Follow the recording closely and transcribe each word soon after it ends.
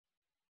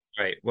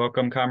Right.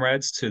 Welcome,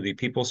 comrades, to the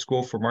People's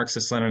School for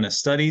Marxist-Leninist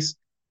Studies.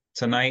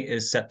 Tonight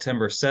is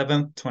September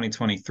 7th,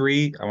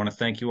 2023. I want to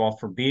thank you all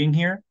for being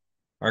here.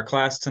 Our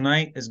class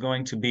tonight is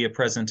going to be a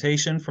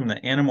presentation from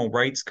the Animal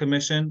Rights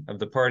Commission of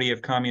the Party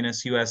of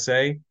Communist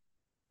USA.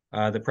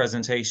 The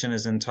presentation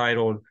is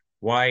entitled,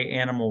 Why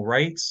Animal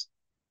Rights?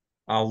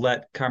 I'll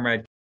let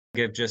Comrade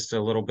give just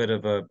a little bit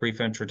of a brief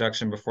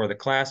introduction before the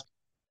class.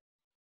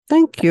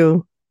 Thank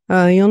you.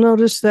 You'll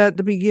notice that at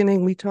the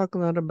beginning we talk a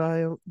lot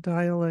about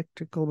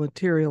dialectical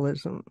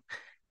materialism.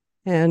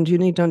 And you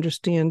need to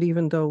understand,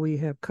 even though we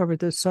have covered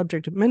this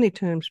subject many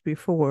times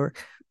before,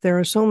 there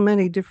are so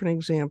many different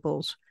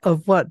examples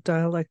of what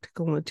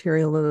dialectical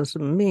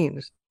materialism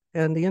means.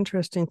 And the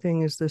interesting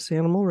thing is this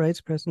animal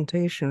rights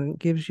presentation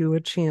gives you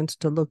a chance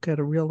to look at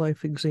a real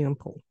life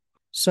example.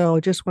 So I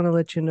just want to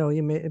let you know,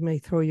 it may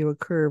throw you a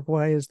curve.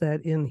 Why is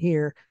that in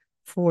here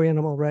for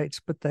animal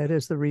rights? But that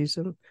is the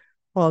reason.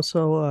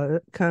 Also,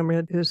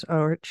 Comrade is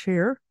our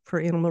chair for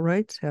animal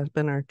rights, has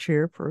been our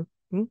chair for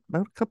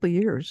about a couple of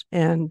years,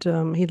 and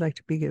he'd like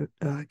to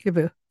give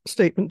a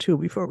statement too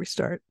before we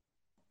start.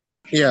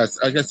 Yes,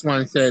 I just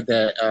want to say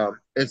that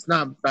it's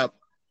not about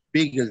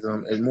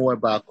veganism; it's more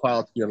about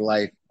quality of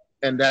life,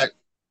 and that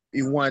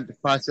you want the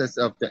process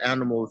of the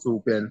animals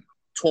who've been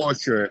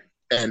tortured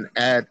and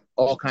add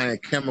all kind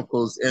of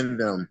chemicals in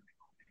them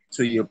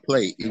to your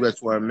plate. You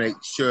just want to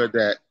make sure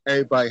that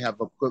everybody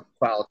have a good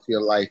quality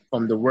of life,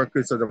 from the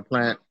workers of the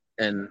plant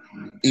and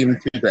even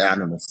to the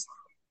animals.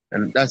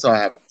 And that's all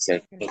I have to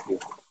say. Thank you.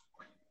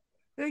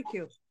 Thank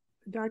you.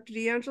 Dr.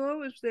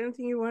 D'Angelo, is there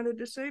anything you wanted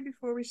to say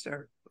before we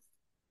start?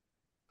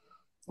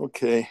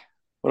 Okay. I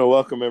want to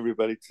welcome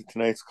everybody to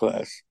tonight's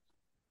class.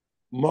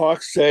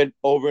 Marx said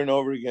over and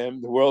over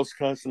again, the world's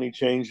constantly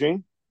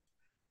changing.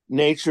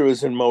 Nature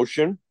is in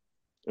motion,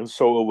 and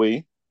so are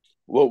we.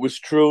 What was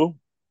true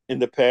in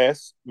the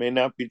past may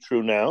not be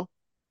true now.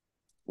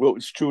 What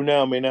was true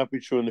now may not be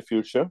true in the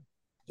future.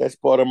 That's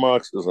part of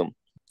Marxism,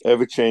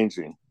 ever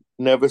changing,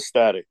 never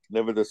static,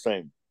 never the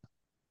same.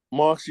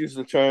 Marx used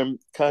the term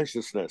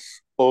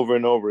consciousness over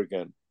and over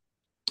again.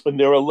 And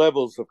there are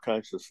levels of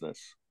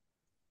consciousness.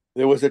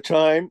 There was a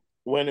time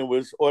when it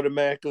was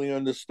automatically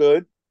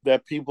understood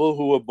that people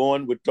who were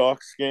born with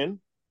dark skin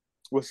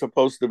were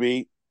supposed to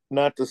be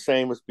not the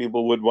same as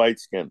people with white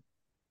skin,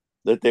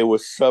 that they were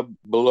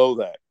below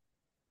that.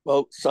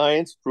 Well,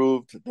 science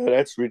proved that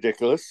that's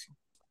ridiculous.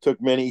 It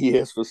took many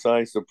years for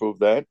science to prove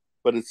that,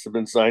 but it's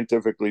been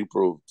scientifically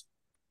proved.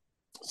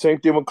 Same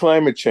thing with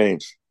climate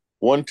change.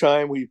 One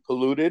time we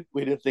polluted,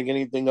 we didn't think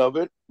anything of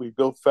it. We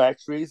built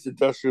factories,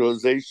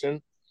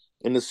 industrialization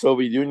in the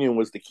Soviet Union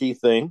was the key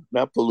thing,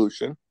 not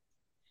pollution.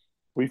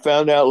 We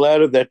found out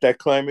later that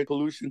climate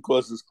pollution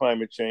causes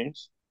climate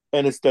change,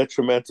 and it's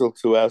detrimental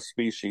to our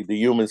species, the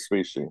human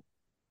species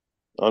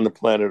on the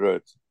planet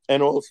Earth,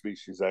 and all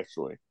species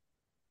actually.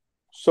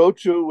 So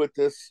too with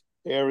this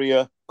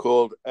area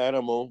called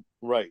animal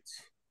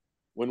rights.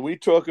 When we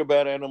talk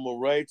about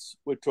animal rights,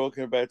 we're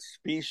talking about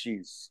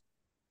species,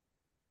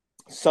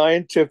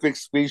 scientific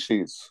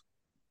species,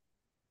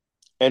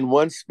 and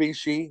one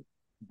species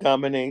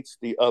dominates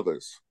the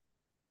others.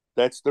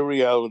 That's the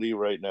reality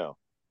right now.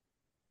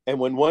 And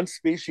when one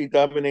species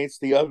dominates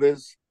the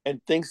others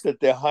and thinks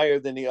that they're higher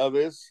than the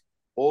others,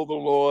 all the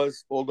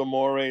laws, all the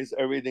mores,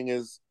 everything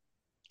is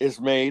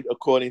made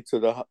according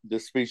to the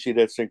species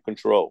that's in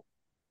control.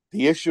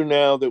 The issue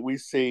now that we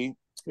see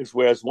is,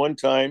 whereas one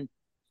time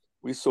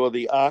we saw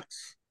the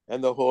ox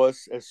and the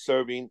horse as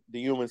serving the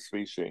human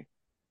species.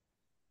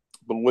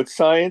 But with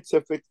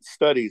scientific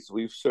studies,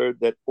 we've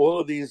heard that all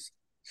of these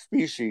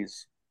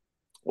species,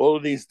 all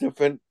of these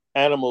different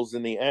animals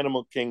in the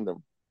animal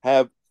kingdom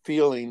have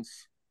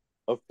feelings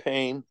of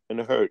pain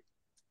and hurt.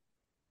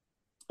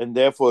 And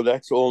therefore,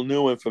 that's all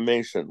new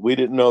information. We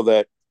didn't know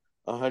that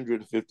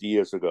 150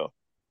 years ago.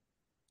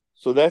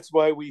 So that's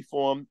why we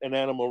formed an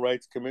Animal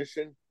Rights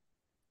Commission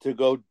to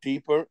go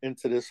deeper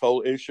into this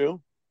whole issue.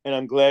 And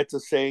I'm glad to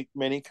say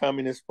many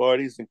communist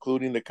parties,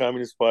 including the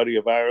Communist Party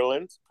of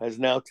Ireland, has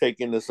now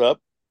taken this up,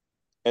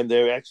 and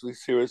they're actually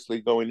seriously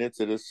going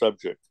into this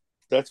subject.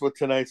 That's what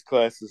tonight's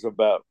class is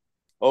about,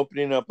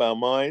 opening up our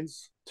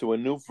minds to a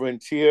new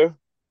frontier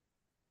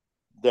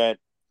that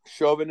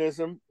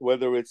chauvinism,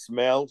 whether it's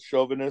male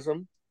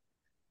chauvinism,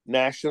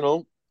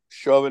 national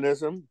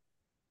chauvinism,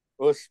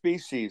 or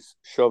species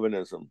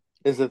chauvinism,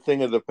 is a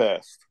thing of the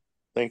past.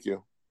 Thank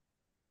you.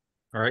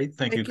 All right.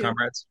 Thank you, Thank you.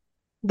 comrades.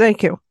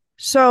 Thank you.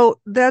 So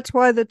that's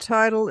why the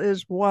title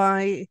is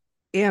Why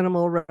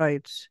Animal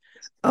Rights.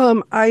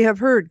 I have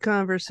heard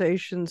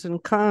conversations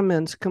and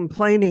comments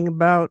complaining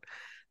about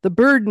the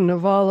burden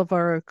of all of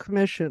our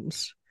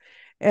commissions.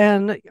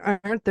 And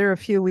aren't there a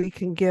few we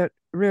can get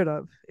rid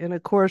of? And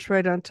of course,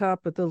 right on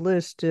top of the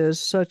list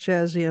is such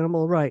as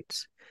animal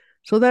rights.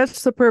 So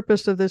that's the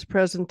purpose of this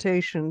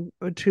presentation,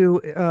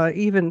 to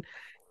even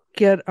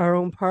get our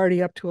own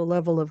party up to a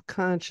level of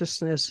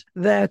consciousness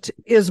that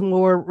is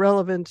more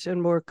relevant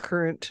and more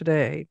current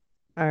today.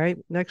 All right,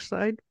 next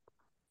slide.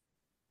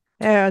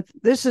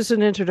 This is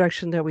an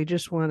introduction that we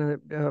just want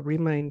to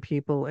remind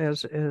people,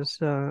 as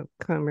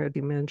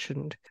Comrade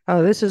mentioned.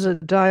 This is a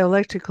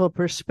dialectical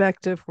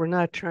perspective. We're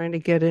not trying to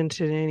get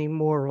into any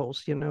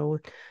morals.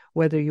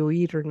 Whether you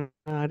eat or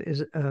not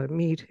is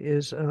meat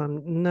is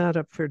not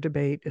up for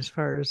debate as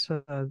far as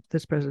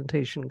this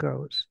presentation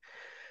goes.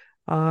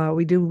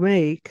 We do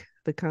make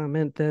the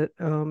comment that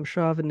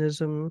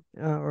chauvinism,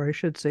 or I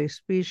should say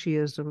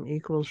speciesism,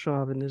 equals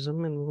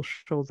chauvinism, and we'll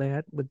show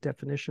that with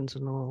definitions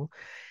and all.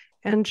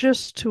 And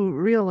just to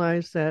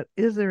realize that,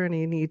 is there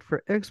any need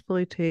for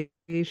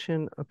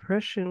exploitation,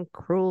 oppression,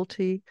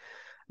 cruelty,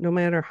 no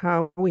matter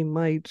how we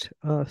might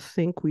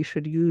think we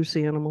should use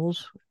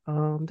animals?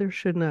 There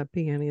should not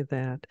be any of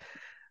that.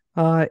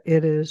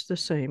 It is the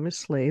same as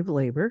slave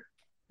labor.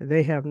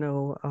 They have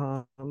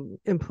no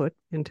input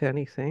into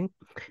anything.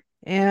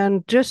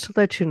 And just to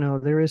let you know,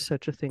 there is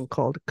such a thing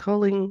called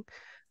culling.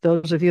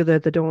 Those of you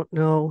that don't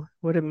know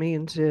what it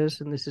means is,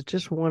 and this is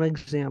just one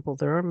example,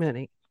 there are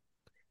many.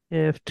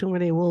 If too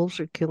many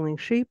wolves are killing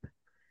sheep,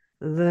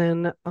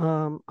 then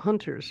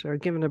hunters are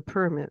given a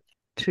permit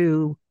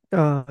to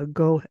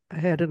go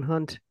ahead and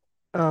hunt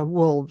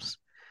wolves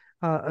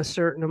a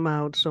certain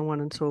amount, so on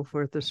and so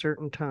forth, a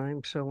certain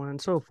time, so on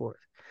and so forth.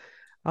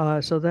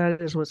 So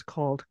that is what's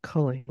called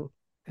culling.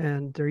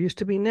 And there used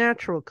to be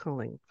natural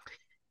culling.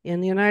 In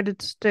the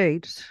United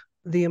States,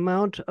 the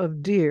amount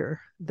of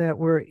deer that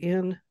were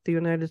in the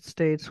United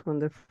States when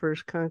the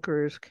first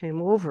conquerors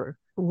came over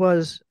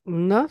was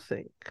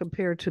nothing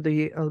compared to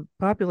the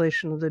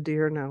population of the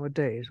deer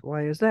nowadays.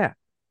 Why is that?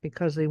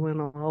 Because they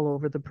went all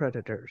over the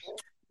predators.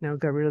 Now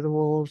got rid of the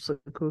wolves, the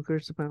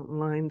cougars, the mountain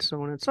lions,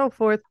 so on and so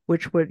forth,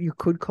 which what you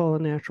could call a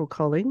natural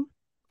culling.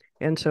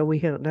 And so we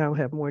now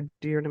have more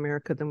deer in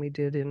America than we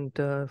did in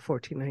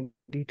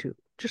 1492.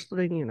 Just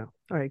letting you know.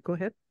 All right, go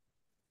ahead.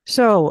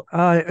 So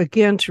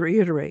again, to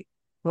reiterate,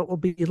 what we'll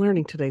be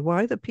learning today,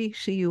 why the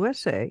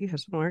PCUSA,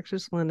 as a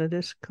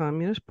Marxist-Leninist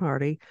Communist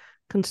Party,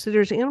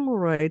 considers animal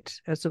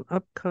rights as an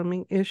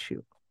upcoming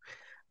issue.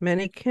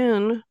 Many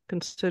can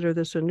consider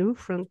this a new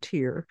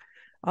frontier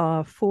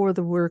for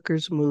the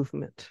workers'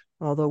 movement,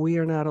 although we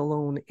are not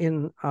alone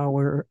in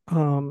our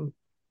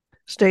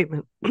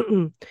statement.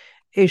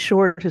 A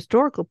short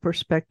historical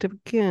perspective,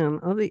 again,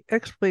 of the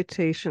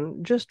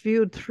exploitation just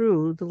viewed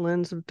through the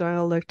lens of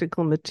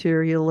dialectical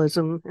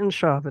materialism and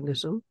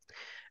chauvinism,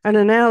 an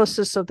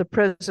analysis of the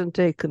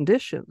present-day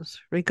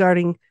conditions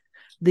regarding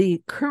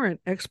the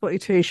current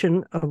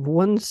exploitation of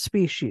one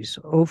species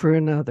over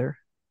another.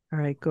 All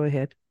right, go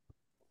ahead.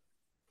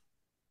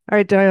 All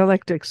right,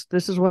 dialectics.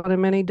 This is one of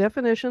many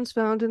definitions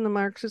found in the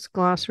Marxist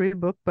glossary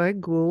book by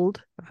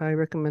Gould. I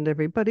recommend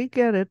everybody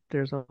get it.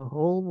 There's a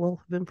whole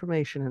wealth of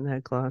information in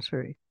that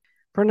glossary.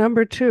 For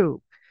number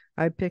 2,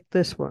 I picked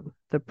this one.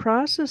 The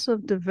process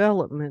of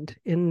development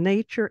in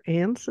nature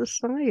and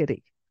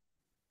society,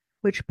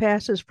 which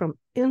passes from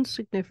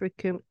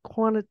insignificant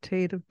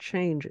quantitative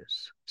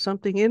changes,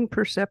 something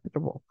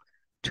imperceptible,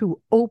 to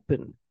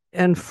open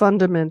and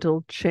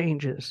fundamental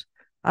changes,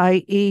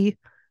 i.e.,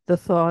 the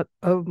thought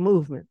of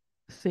movement.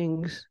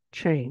 Things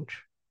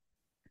change.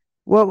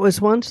 What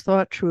was once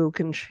thought true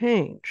can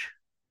change.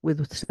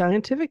 With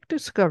scientific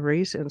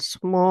discoveries and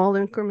small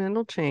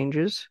incremental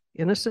changes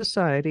in a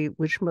society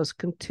which must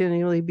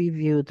continually be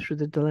viewed through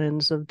the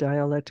lens of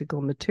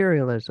dialectical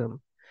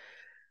materialism.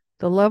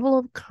 The level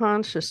of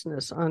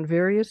consciousness on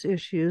various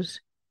issues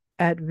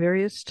at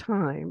various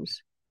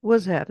times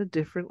was at a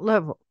different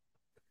level.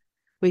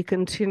 We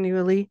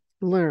continually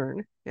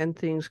learn and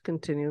things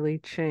continually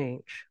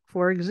change.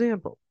 For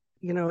example,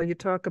 you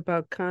talk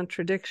about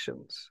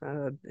contradictions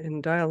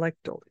in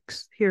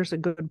dialectics. Here's a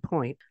good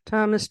point.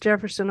 Thomas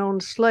Jefferson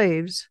owned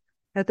slaves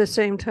at the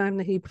same time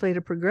that he played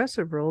a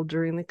progressive role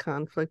during the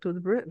conflict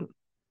with Britain.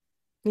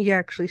 He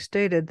actually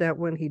stated that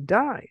when he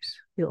dies,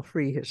 he'll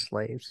free his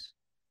slaves.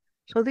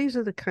 So these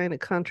are the kind of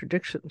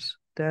contradictions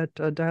that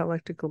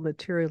dialectical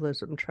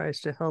materialism tries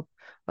to help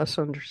us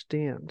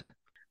understand.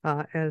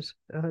 As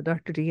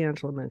Dr.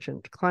 D'Angelo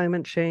mentioned,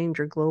 climate change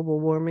or global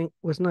warming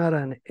was not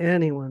on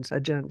anyone's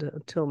agenda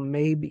until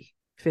maybe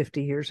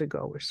 50 years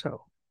ago or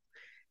so.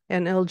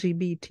 And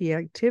LGBT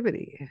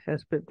activity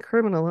has been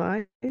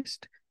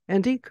criminalized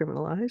and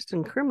decriminalized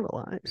and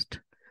criminalized.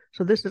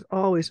 So this is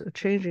always a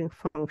changing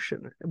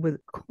function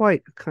with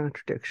quite a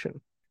contradiction.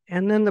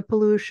 And then the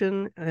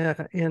pollution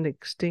and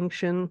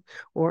extinction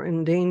or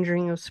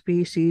endangering of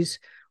species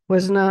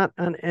was not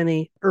on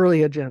any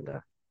early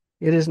agenda.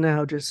 It is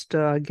now just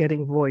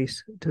getting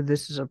voice to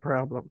this is a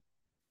problem.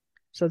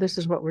 So this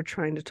is what we're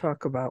trying to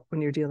talk about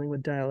when you're dealing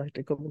with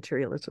dialectical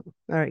materialism.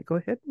 All right, go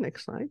ahead.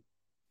 Next slide.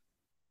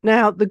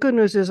 Now, the good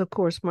news is, of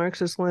course,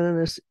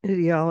 Marxist-Leninist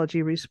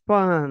ideology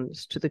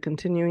responds to the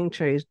continuing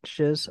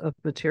changes of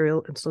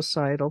material and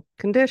societal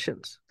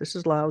conditions. This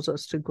allows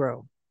us to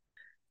grow.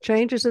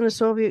 Changes in the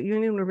Soviet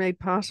Union were made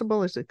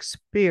possible as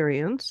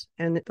experience,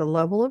 and the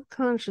level of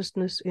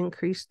consciousness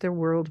increased their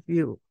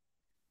worldview,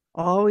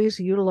 always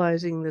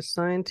utilizing the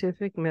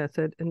scientific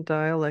method and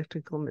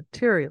dialectical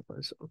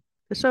materialism.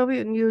 The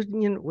Soviet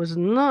Union was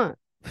not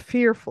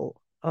fearful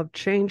of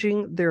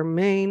changing their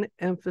main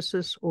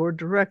emphasis or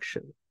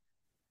direction.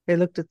 They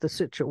looked at the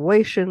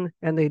situation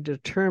and they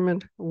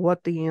determined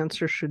what the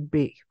answer should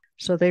be.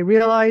 So they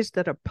realized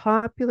that a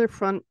popular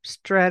front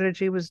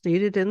strategy was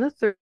needed in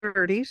the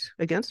 30s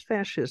against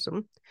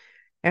fascism.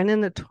 And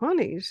in the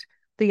 20s,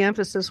 the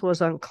emphasis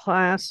was on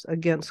class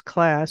against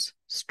class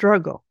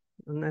struggle.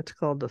 And that's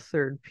called the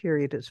third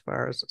period as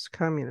far as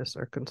communists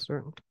are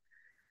concerned.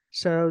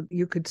 So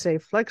you could say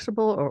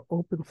flexible or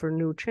open for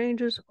new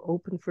changes,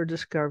 open for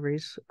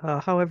discoveries,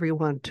 however you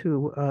want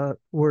to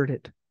word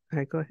it. All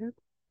right, go ahead.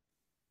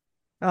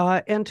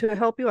 And to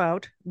help you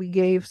out, we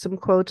gave some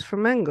quotes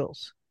from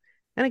Engels.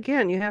 And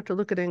again, you have to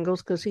look at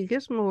Engels because he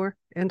gives more,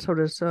 and so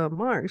does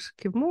Marx,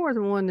 give more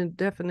than one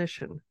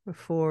definition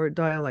for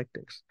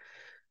dialectics.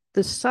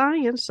 The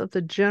science of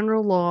the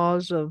general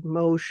laws of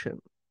motion,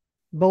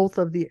 both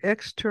of the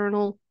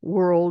external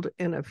world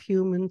and of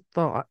human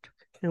thought.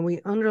 And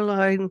we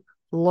underline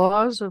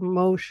laws of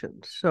motion.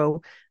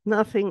 So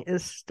nothing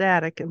is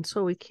static, and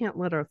so we can't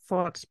let our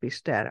thoughts be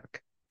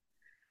static.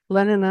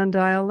 Lenin on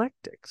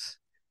dialectics.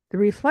 The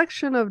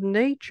reflection of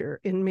nature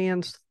in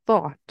man's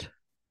thought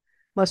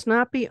must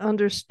not be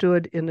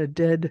understood in a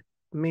dead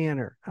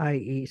manner,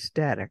 i.e.,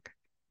 static,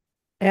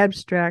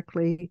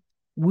 abstractly,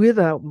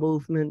 without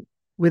movement,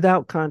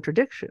 without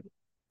contradiction,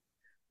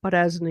 but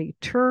as an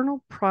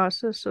eternal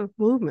process of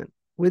movement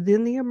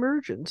within the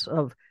emergence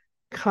of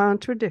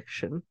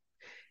contradiction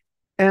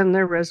and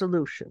their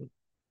resolution.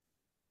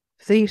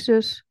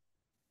 Thesis,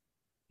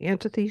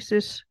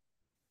 antithesis,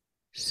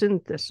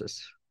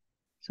 synthesis.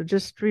 So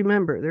just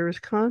remember, there is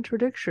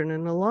contradiction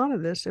in a lot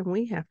of this, and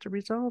we have to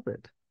resolve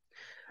it.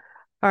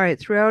 All right,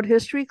 throughout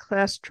history,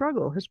 class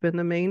struggle has been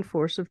the main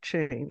force of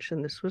change,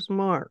 and this was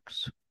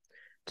Marx.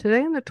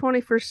 Today in the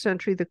 21st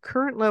century, the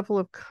current level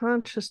of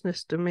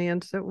consciousness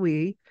demands that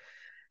we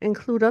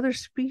include other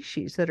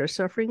species that are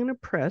suffering and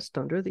oppressed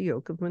under the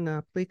yoke of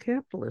monopoly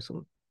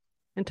capitalism.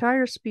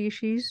 Entire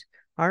species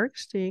are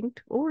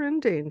extinct or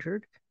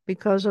endangered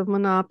because of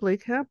monopoly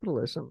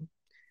capitalism.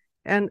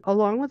 And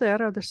along with that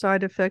are the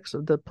side effects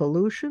of the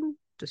pollution,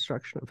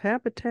 destruction of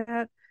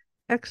habitat,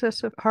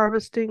 excessive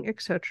harvesting,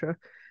 etc.,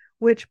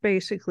 which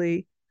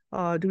basically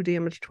do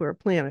damage to our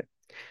planet.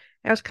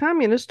 As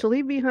communists, to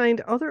leave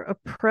behind other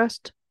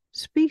oppressed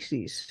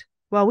species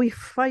while we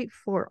fight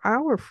for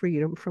our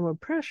freedom from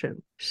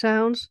oppression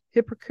sounds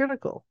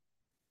hypocritical.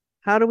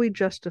 How do we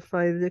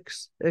justify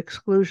this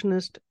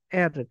exclusionist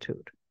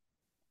attitude?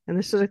 And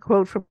this is a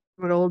quote from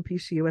an old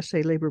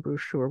PCUSA labor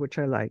brochure, which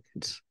I like.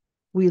 It's,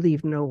 "We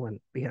leave no one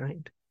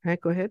behind." All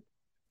right, go ahead.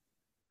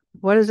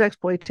 What is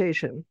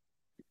exploitation?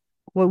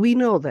 Well, we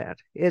know that.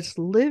 It's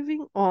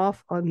living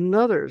off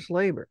another's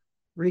labor,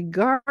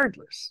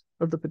 regardless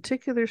of the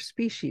particular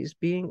species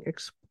being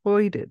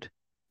exploited.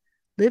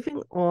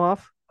 Living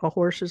off a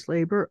horse's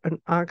labor,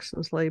 an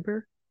oxen's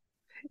labor,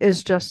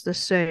 is just the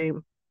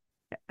same,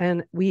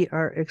 and we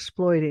are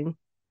exploiting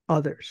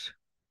others.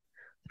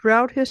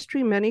 Throughout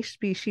history, many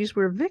species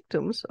were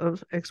victims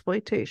of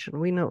exploitation.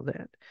 We know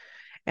that.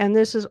 And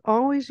this is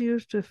always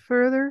used to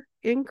further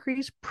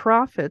increase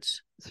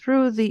profits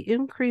through the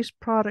increased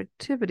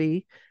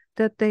productivity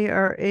that they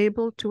are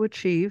able to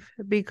achieve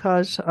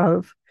because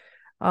of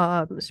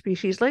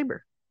species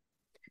labor.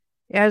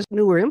 As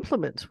newer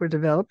implements were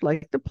developed,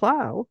 like the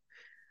plow,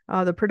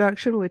 the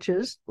production, which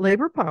is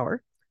labor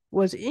power,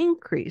 was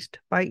increased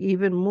by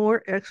even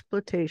more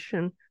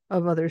exploitation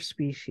of other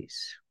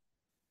species.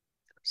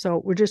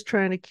 So we're just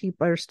trying to keep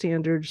our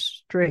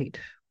standards straight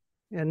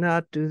and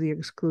not do the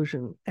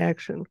exclusion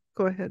action.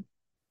 Go ahead.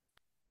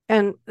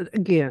 And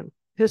again,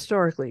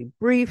 historically,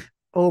 brief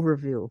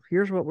overview.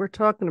 Here's what we're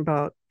talking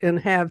about and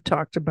have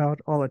talked about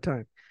all the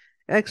time.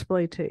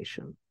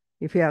 Exploitation.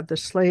 If you have the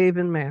slave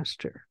and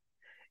master,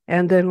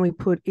 and then we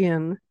put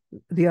in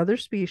the other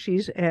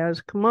species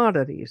as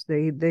commodities.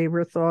 They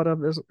were thought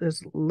of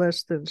as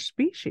less than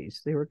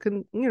species. They were,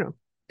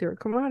 they were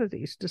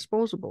commodities,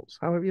 disposables,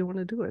 however you want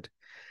to do it.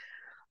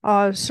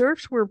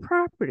 Serfs were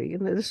property,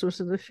 and this was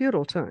in the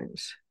feudal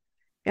times.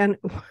 And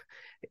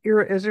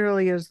as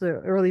early as the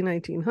early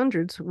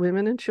 1900s,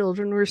 women and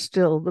children were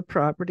still the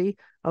property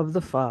of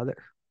the father.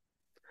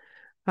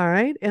 All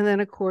right. And then,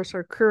 of course,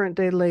 our current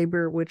day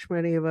labor, which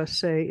many of us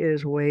say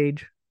is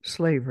wage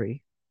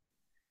slavery.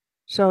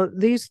 So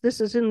this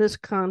is in this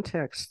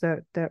context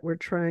that we're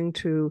trying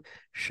to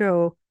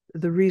show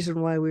the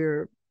reason why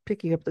we're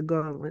picking up the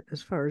gauntlet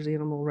as far as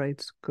animal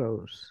rights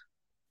goes.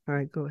 All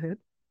right, go ahead.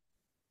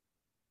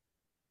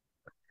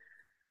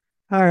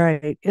 All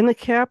right. In the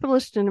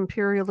capitalist and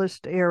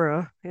imperialist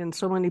era, and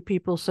so many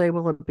people say,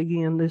 well, it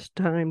began this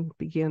time,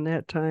 began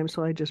that time.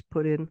 So I just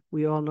put in,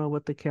 we all know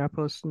what the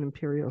capitalist and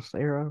imperialist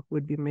era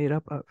would be made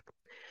up of.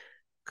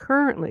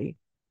 Currently,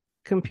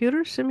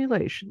 computer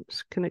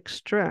simulations can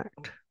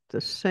extract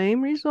the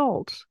same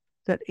results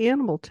that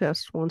animal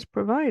tests once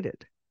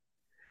provided.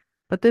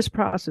 But this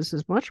process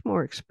is much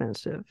more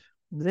expensive.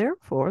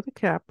 Therefore, the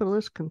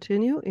capitalists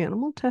continue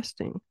animal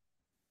testing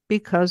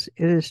because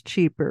it is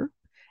cheaper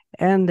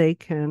and they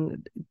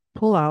can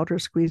pull out or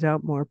squeeze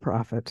out more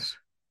profits.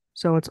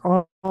 So it's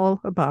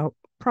all about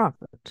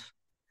profit.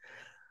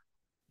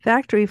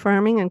 Factory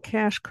farming and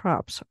cash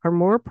crops are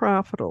more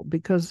profitable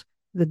because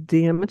the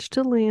damage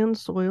to land,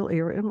 soil,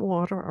 air, and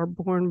water are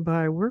borne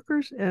by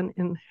workers and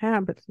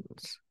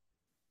inhabitants.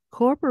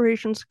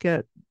 Corporations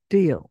get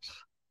deals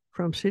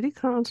from city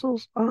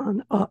councils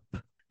on up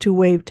to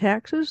waive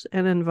taxes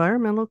and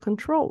environmental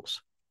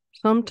controls,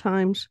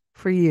 sometimes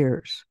for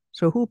years.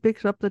 So who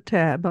picks up the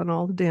tab on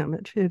all the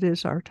damage? It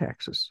is our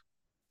taxes.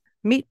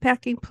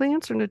 Meatpacking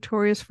plants are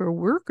notorious for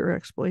worker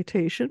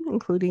exploitation,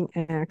 including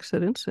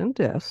accidents and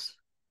deaths.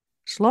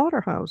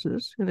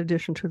 Slaughterhouses, in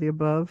addition to the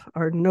above,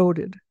 are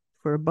noted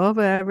for above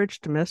average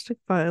domestic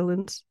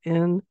violence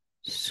and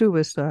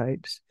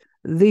suicides.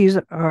 These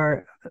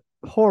are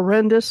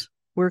horrendous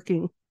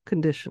working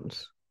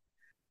conditions.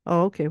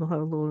 Oh, okay, we'll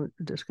have a little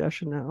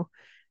discussion now.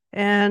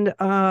 And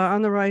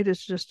on the right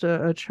is just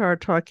a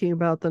chart talking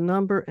about the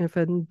number of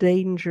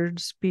endangered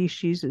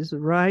species is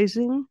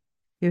rising.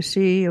 You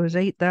see, it was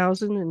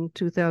 8,000 in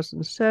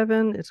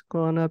 2007. It's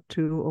gone up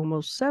to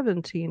almost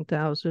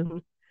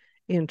 17,000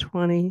 in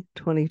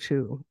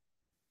 2022.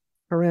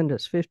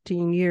 Horrendous,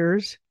 15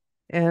 years,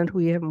 and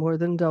we have more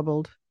than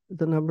doubled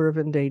the number of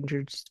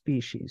endangered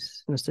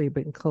species. And so you've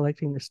been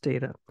collecting this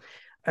data.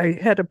 I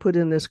had to put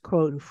in this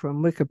quote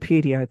from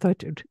Wikipedia. I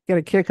thought you'd get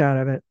a kick out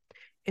of it.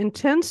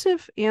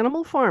 Intensive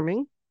animal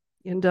farming,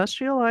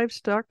 industrial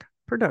livestock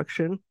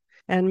production,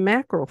 and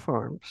macro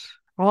farms,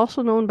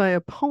 also known by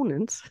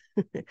opponents,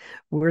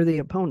 worthy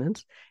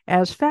opponents,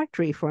 as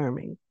factory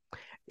farming,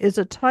 is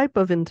a type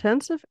of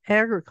intensive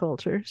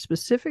agriculture,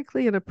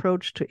 specifically an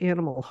approach to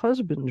animal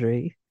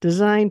husbandry,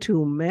 designed to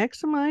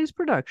maximize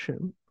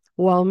production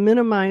while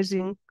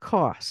minimizing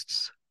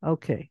costs.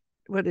 Okay,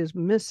 what is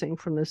missing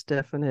from this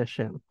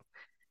definition?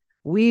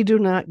 We do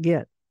not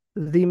get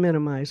the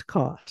minimized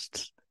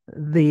costs.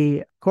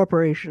 The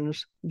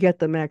corporations get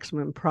the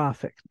maximum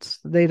profits.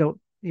 They don't,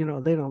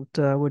 what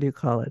do you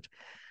call it?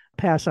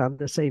 Pass on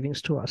the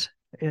savings to us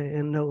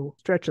in no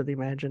stretch of the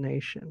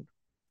imagination.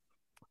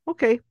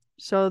 Okay,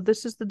 so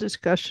this is the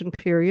discussion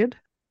period.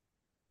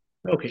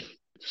 Okay,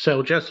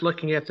 so just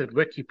looking at the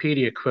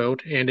Wikipedia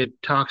quote, and it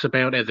talks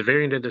about at the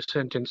very end of the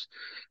sentence,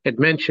 it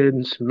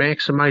mentions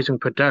maximizing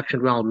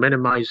production while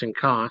minimizing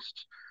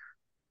costs.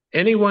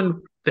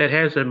 Anyone that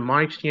has a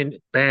Marxian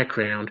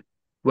background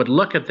would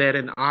look at that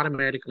and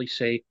automatically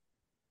say,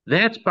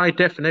 that's by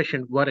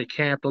definition what a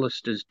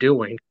capitalist is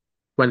doing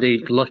when they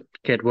look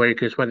at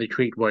workers, when they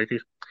treat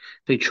workers.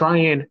 They try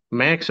and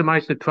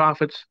maximize the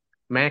profits,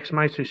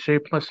 maximize their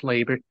surplus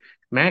labor,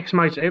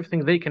 maximize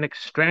everything they can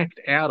extract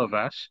out of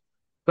us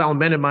while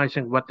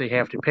minimizing what they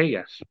have to pay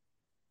us.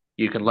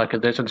 You can look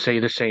at this and say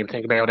the same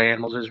thing about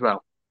animals as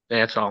well.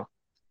 That's all.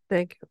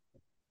 Thank you.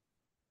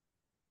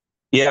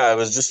 Yeah, I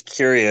was just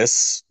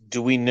curious,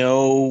 do we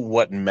know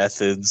what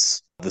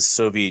methods the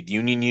Soviet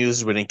Union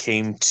used when it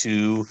came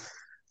to,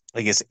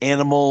 I guess,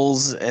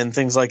 animals and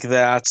things like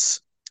that?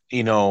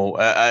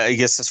 I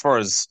guess as far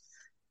as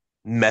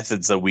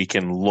methods that we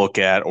can look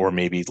at or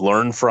maybe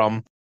learn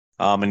from.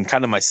 And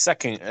kind of my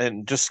second,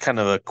 and just kind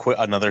of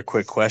another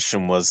quick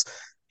question was,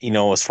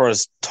 as far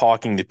as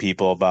talking to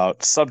people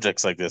about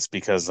subjects like this,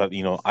 because,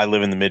 I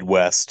live in the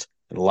Midwest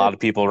and a lot of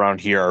people around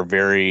here are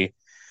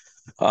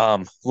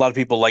a lot of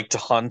people like to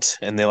hunt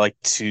and they like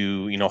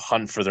to,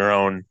 hunt for their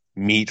own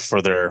meat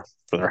for their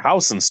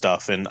house and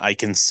stuff. And I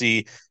can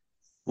see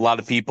a lot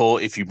of people,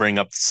 if you bring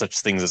up such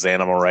things as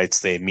animal rights,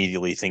 they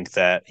immediately think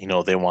that,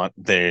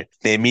 they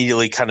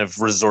immediately kind of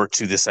resort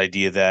to this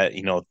idea that,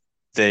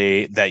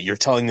 that you're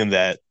telling them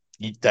that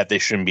they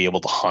shouldn't be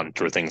able to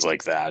hunt or things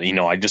like that.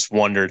 I just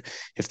wondered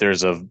if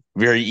there's a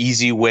very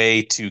easy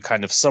way to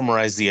kind of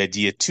summarize the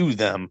idea to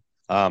them,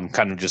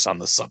 kind of just on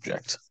the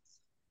subject.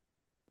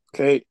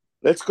 Okay,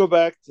 let's go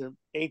back to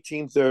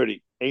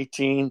 1830,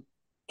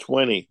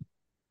 1820.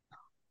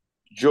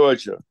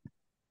 Georgia.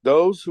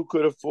 Those who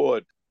could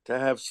afford to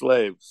have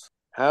slaves.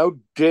 How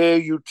dare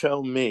you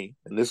tell me,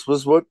 and this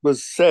was what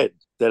was said,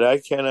 that I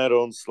cannot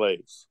own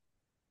slaves?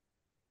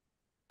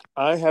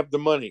 I have the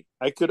money.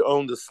 I could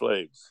own the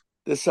slaves.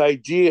 This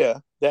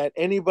idea that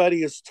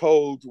anybody is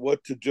told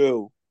what to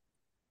do,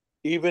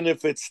 even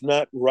if it's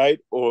not right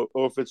or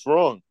if it's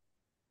wrong,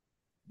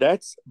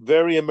 that's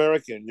very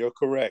American. You're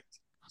correct.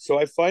 So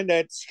I find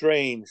that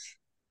strange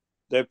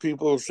that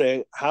people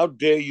say, how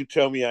dare you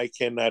tell me I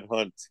cannot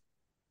hunt?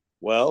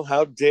 Well,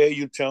 how dare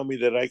you tell me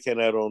that I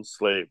cannot own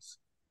slaves?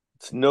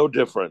 It's no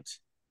different.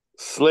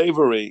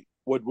 Slavery,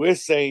 what we're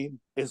saying,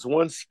 is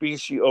one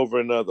species over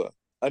another.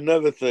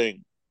 Another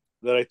thing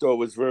that I thought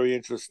was very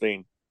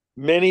interesting,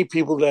 many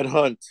people that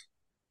hunt,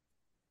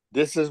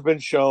 this has been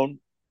shown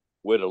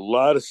with a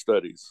lot of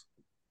studies,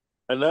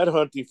 are not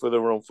hunting for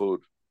their own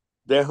food.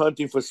 They're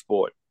hunting for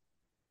sport.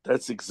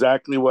 That's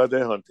exactly why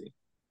they're hunting.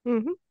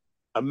 Mm-hmm.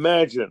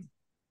 Imagine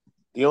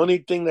the only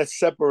thing that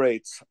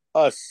separates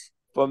us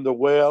from the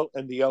whale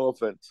and the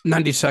elephant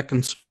 90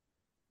 seconds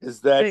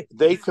is that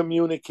they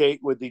communicate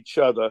with each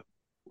other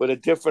with a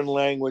different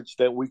language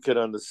that we could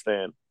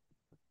understand.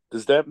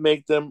 Does that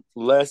make them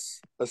less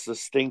a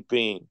distinct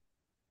being?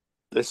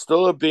 They're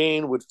still a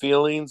being with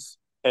feelings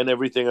and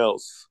everything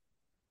else.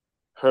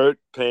 hurt,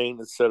 pain,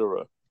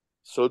 etc.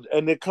 So,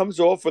 and it comes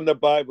all from the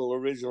Bible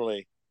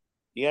originally.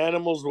 The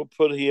animals were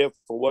put here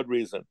for what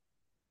reason?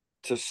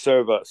 To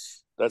serve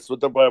us. That's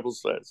what the Bible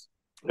says.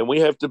 And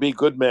we have to be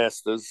good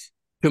masters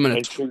 2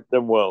 minutes. and treat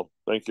them well.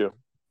 Thank you.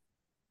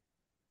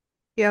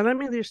 Yeah, let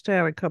me just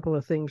add a couple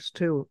of things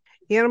too.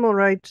 Animal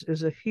rights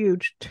is a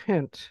huge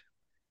tent.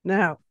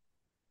 Now,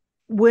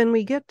 when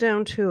we get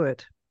down to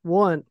it,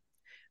 one,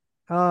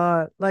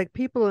 like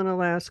people in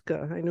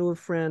Alaska, I knew a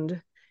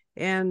friend,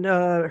 and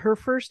her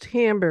first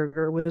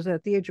hamburger was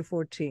at the age of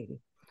 14.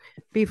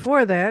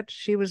 Before that,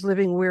 she was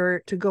living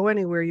where to go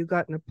anywhere you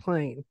got in a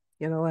plane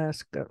in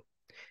Alaska.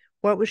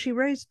 What was she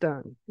raised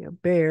on?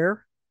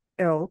 Bear,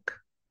 elk.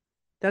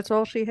 That's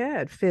all she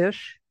had.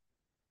 Fish.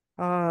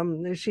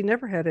 She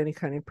never had any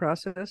kind of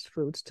processed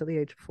foods till the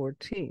age of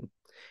 14.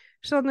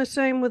 So, the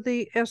same with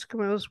the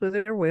Eskimos with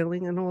their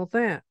whaling and all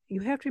that.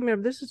 You have to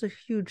remember this is a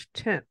huge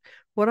tent.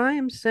 What I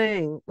am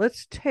saying,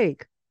 let's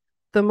take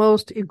the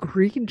most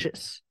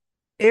egregious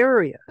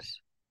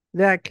areas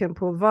that can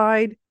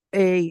provide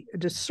a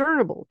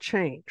discernible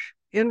change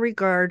in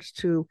regards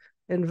to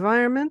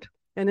environment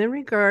and in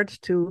regards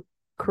to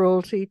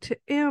cruelty to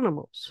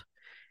animals.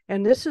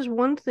 And this is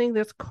one thing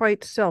that's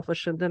quite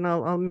selfish, and then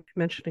I'll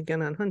mention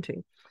again on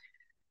hunting.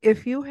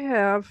 If you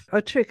have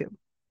a chicken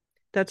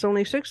that's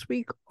only 6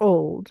 weeks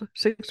old,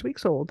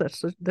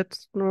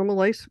 that's normal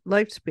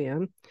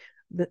lifespan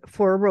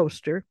for a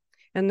roaster,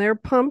 and they're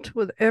pumped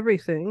with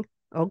everything,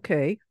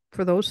 okay,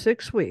 for those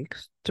 6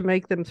 weeks to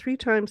make them 3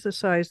 times the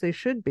size they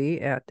should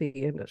be at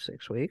the end of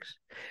 6 weeks.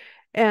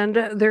 And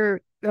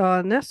their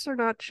nests are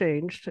not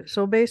changed.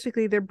 So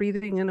basically, they're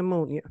breathing in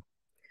ammonia.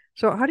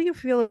 So, how do you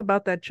feel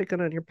about that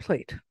chicken on your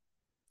plate?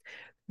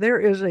 There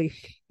is a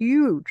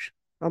huge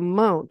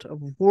amount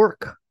of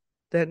work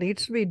that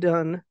needs to be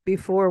done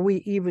before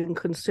we even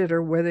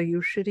consider whether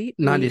you should eat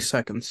 90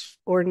 seconds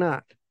or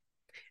not.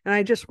 And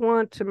I just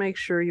want to make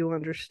sure you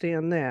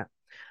understand that.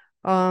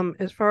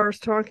 As far as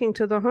talking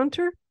to the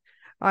hunter,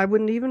 I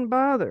wouldn't even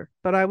bother,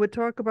 but I would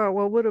talk about,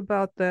 well, what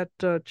about that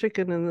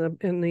chicken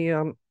in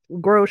the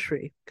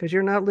grocery? Because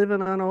you're not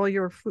living on all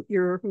your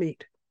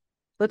meat.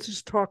 Let's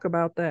just talk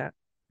about that.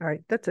 All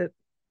right, that's it.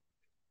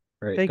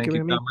 Great. Thank you,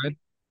 Remy. Comrade.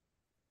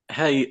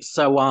 Hey,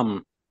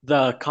 so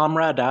the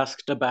comrade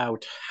asked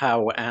about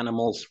how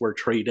animals were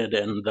treated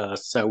in the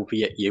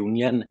Soviet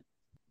Union,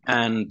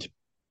 and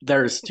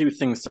there's two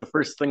things. The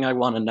first thing I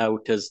want to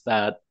note is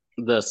that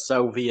the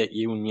Soviet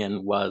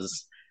Union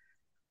was,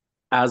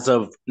 as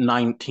of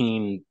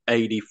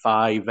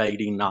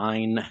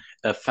 1985-89,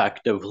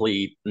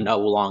 effectively no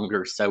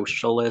longer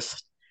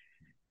socialist.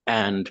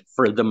 And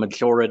for the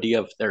majority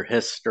of their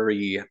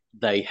history,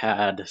 they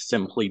had,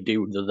 simply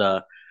due to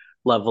the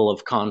level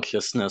of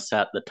consciousness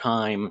at the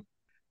time,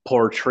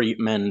 poor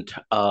treatment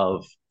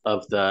of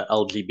the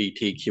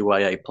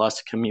LGBTQIA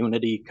plus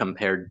community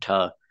compared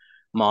to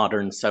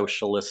modern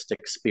socialist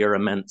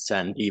experiments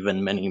and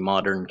even many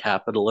modern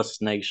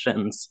capitalist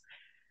nations,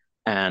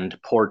 and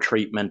poor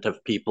treatment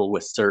of people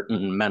with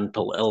certain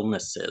mental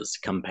illnesses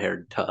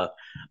compared to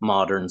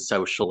modern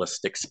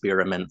socialist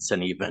experiments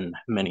and even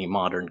many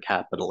modern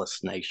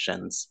capitalist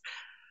nations.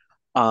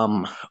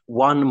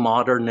 One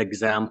modern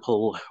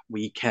example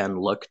we can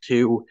look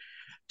to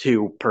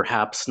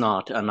perhaps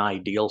not an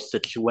ideal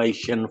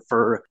situation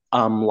for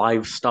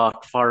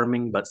livestock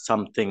farming, but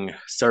something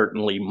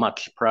certainly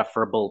much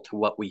preferable to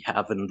what we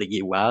have in the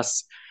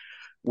US,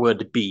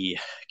 would be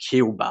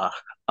Cuba.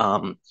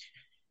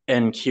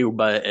 In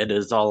Cuba, it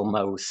is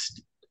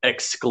almost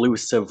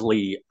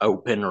exclusively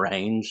open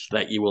range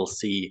that you will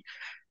see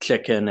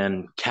chicken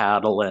and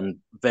cattle and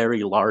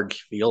very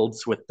large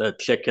fields, with the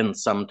chicken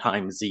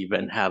sometimes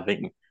even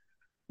having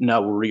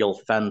no real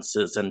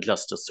fences and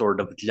just a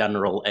sort of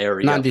general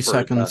area. 90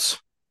 seconds.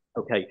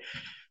 Okay.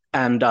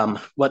 And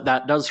what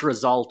that does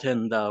result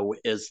in, though,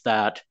 is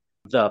that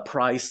the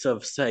price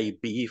of, say,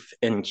 beef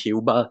in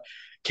Cuba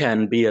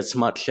can be as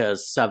much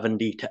as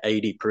 70 to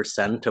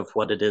 80% of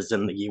what it is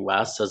in the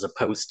US, as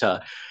opposed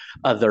to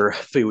other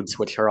foods,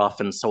 which are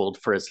often sold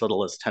for as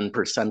little as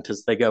 10%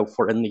 as they go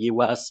for in the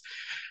US.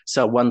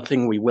 So one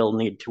thing we will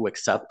need to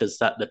accept is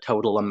that the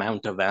total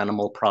amount of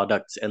animal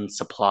products in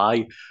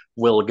supply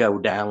will go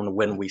down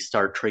when we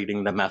start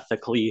treating them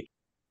ethically.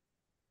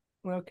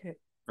 Okay.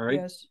 All right.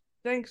 Yes.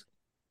 Thanks.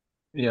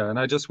 Yeah, and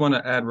I just want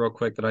to add real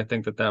quick that I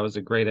think that was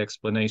a great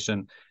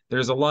explanation.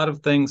 There's a lot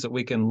of things that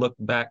we can look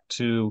back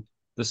to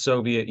the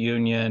Soviet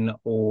Union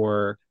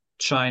or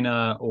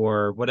China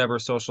or whatever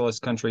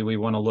socialist country we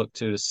want to look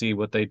to see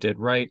what they did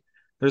right.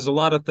 There's a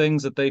lot of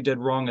things that they did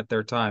wrong at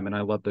their time, and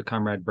I love the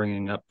comrade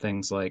bringing up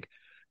things like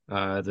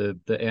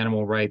the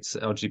animal rights,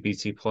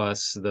 LGBT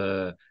plus,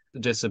 the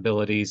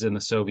disabilities in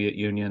the Soviet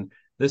Union.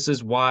 This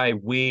is why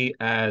we,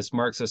 as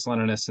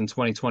Marxist-Leninists in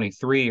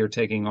 2023, are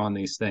taking on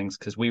these things,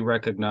 because we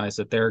recognize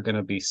that there are going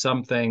to be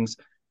some things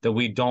that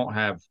we don't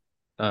have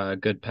a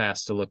good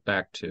past to look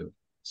back to.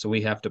 So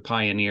we have to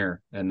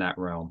pioneer in that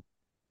realm.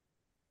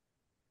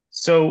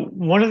 So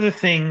one of the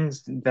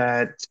things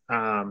that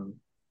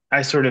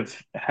I sort of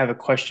have a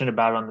question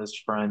about on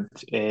this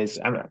front is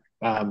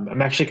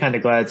I'm actually kind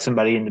of glad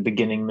somebody in the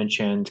beginning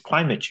mentioned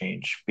climate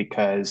change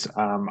because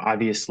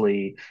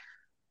obviously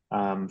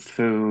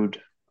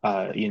food,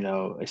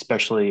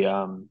 especially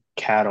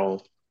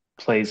cattle,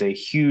 plays a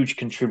huge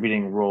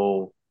contributing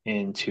role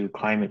into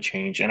climate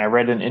change. And I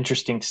read an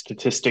interesting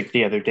statistic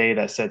the other day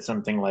that said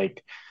something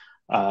like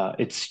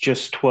it's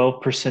just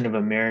 12% of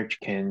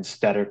Americans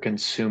that are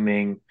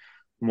consuming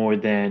more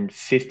than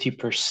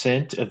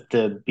 50% of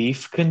the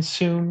beef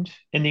consumed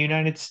in the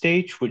United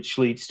States, which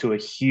leads to a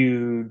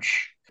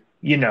huge,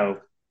 you know,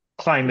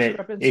 climate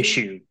Discrepancy.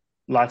 issue,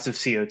 lots of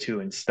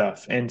CO2 and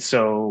stuff. And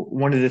so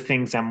one of the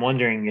things I'm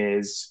wondering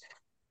is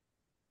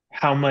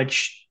how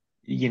much,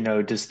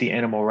 does the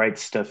animal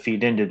rights stuff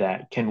feed into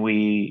that? Can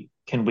we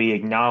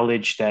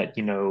acknowledge that,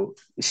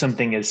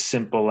 something as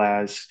simple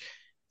as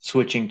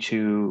switching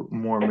to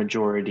more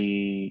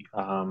majority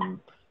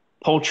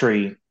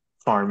poultry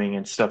farming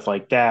and stuff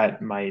like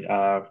that might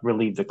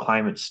relieve the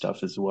climate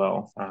stuff as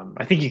well.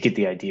 I think you get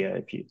the idea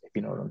if you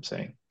know what I'm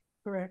saying.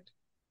 Correct.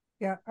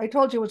 Yeah, I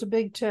told you it was a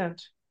big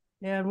tent,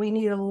 and we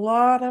need a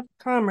lot of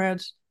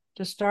comrades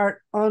to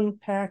start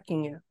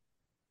unpacking it.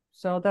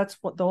 So that's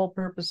what the whole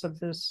purpose of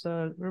this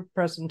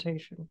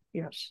presentation.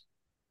 Yes.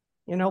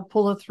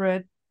 Pull a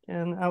thread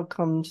and out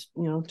comes,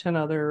 10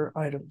 other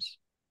items.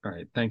 All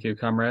right. Thank you,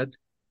 comrade.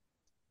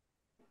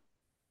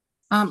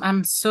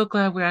 I'm so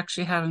glad we're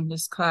actually having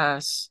this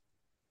class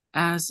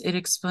as it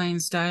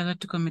explains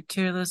dialectical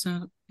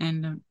materialism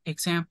and the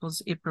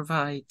examples it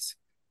provides.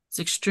 It's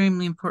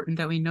extremely important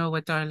that we know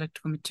what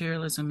dialectical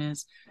materialism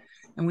is,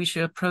 and we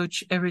should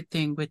approach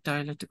everything with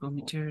dialectical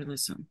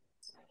materialism.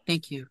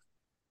 Thank you.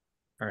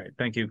 All right.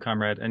 Thank you,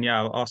 comrade. And yeah,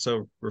 I'll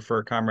also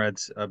refer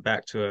comrades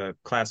back to a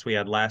class we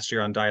had last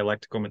year on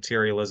dialectical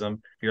materialism.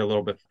 If you're a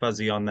little bit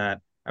fuzzy on that,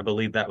 I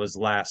believe that was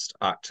last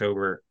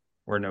October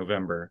or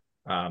November.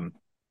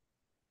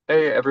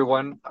 Hey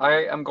everyone,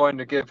 I am going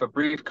to give a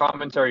brief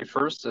commentary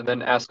first and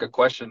then ask a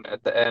question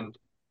at the end.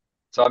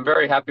 So I'm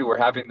very happy we're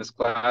having this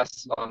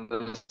class on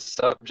this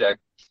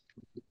subject.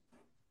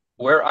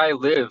 Where I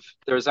live,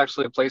 there's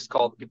actually a place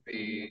called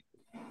the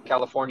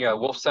California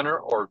Wolf Center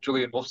or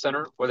Julian Wolf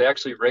Center where they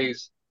actually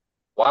raise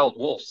wild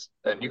wolves.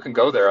 And you can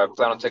go there. I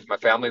plan on taking my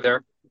family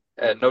there.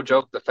 And no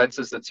joke, the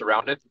fences that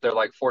surround it, they're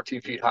like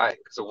 14 feet high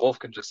because a wolf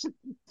can just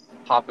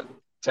hop a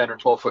 10 or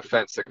 12-foot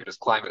fence. They can just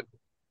climb it.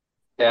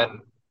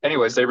 And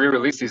anyways, they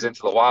re-release these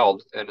into the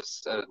wild, and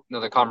as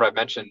another comrade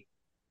mentioned,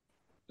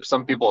 there's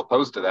some people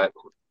opposed to that.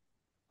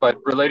 But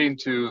relating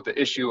to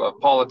the issue of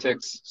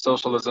politics,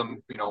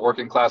 socialism,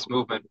 working class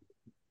movement,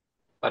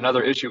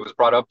 another issue was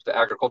brought up, the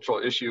agricultural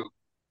issue,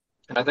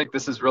 and I think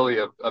this is really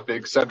a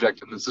big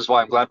subject, and this is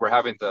why I'm glad we're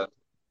having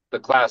the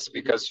class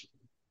because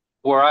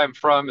where I'm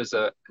from is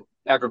a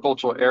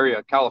agricultural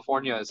area.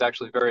 California is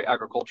actually very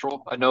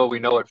agricultural. I know we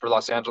know it for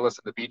Los Angeles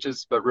and the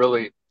beaches, but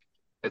really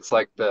it's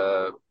like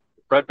the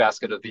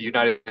breadbasket of the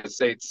United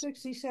States.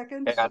 60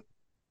 seconds. And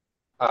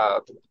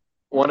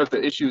one of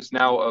the issues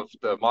now of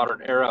the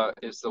modern era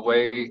is the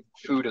way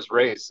food is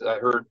raised. I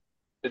heard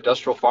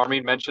industrial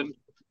farming mentioned,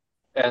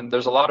 and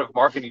there's a lot of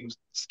marketing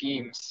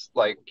schemes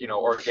like,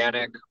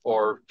 organic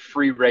or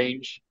free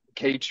range,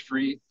 cage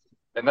free.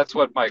 And that's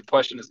what my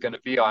question is going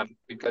to be on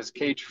because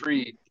cage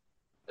free,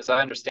 as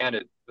I understand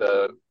it,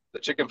 the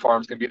chicken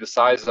farms can be the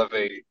size of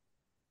a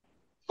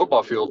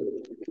football field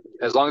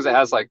as long as it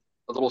has like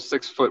a little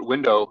 6-foot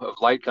window of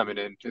light coming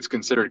in, it's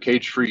considered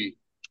cage free.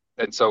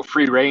 And so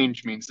free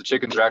range means the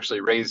chickens are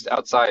actually raised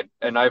outside.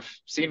 And I've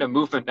seen a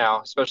movement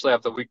now, especially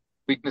after the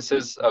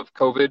weaknesses of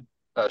COVID,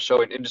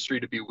 showing industry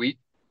to be weak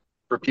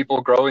for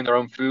people growing their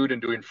own food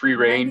and doing free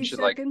 90 range.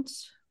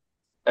 seconds.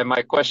 And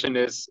my question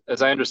is,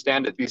 as I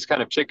understand it, these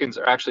kind of chickens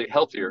are actually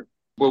healthier.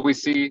 Will we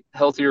see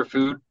healthier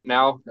food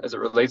now as it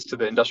relates to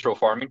the industrial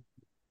farming?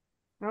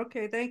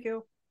 Okay, thank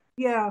you.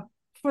 Yeah,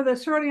 for the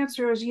short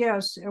answer is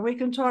yes. And we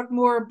can talk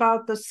more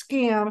about the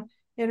scam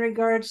in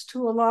regards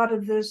to a lot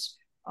of this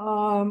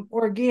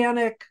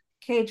organic,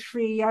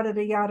 cage-free, yada,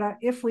 yada, yada,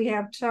 if we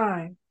have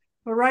time.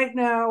 But right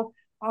now,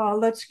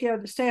 let's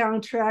stay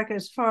on track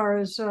as far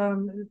as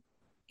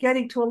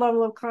getting to a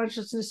level of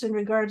consciousness in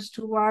regards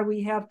to why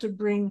we have to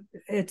bring,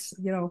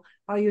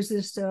 I'll use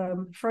this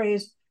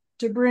phrase,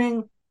 to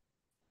bring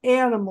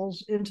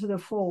animals into the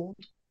fold.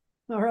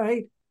 All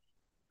right.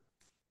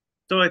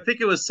 So I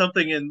think it was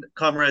something in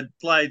Comrade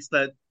slides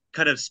that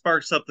kind of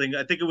sparked something.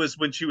 I think it was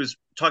when she was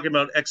talking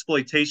about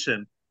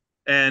exploitation.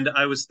 And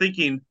I was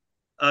thinking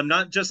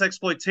not just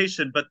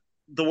exploitation, but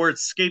the word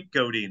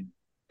scapegoating.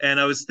 And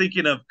I was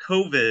thinking of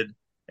COVID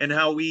and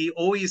how we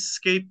always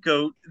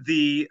scapegoat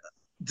the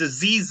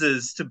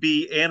diseases to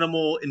be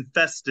animal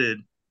infested,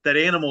 that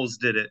animals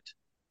did it.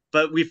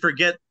 But we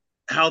forget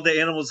how the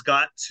animals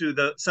got to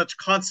the such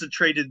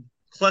concentrated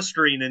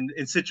clustering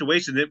in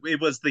situation.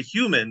 It was the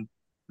human,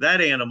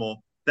 that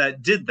animal,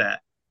 that did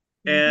that.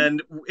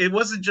 And it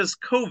wasn't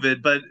just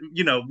COVID, but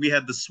we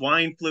had the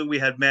swine flu, we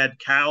had mad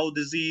cow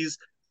disease,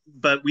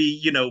 but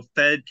we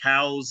fed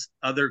cows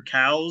other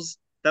cows.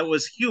 That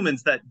was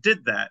humans that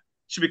did that. It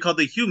should be called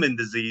the human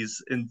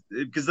disease, and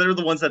because they're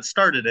the ones that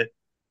started it.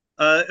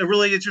 A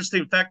really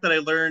interesting fact that I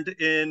learned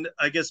in,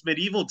 I guess,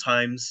 medieval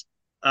times,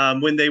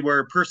 when they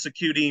were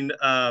persecuting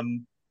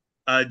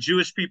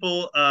Jewish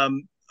people,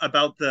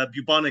 about the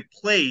bubonic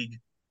plague.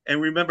 And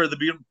remember, the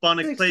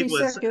bubonic 60 plague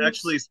was seconds.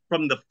 actually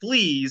from the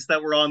fleas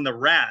that were on the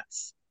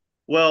rats.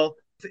 Well,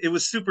 it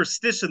was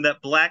superstition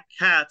that black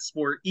cats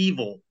were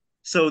evil,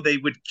 so they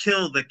would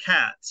kill the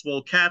cats.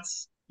 Well,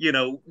 cats,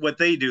 what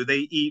they do,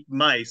 they eat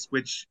mice,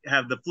 which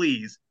have the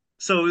fleas.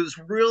 So it was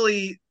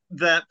really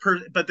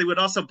but they would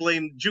also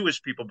blame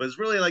Jewish people. But it's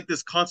really like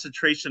this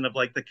concentration of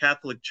like the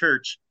Catholic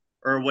Church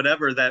or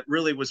whatever that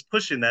really was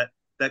pushing that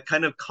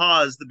kind of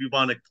caused the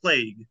bubonic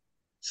plague.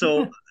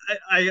 So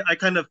I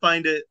kind of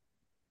find it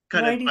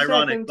kind of 90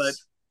 ironic, but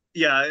seconds.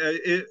 yeah,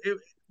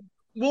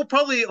 we'll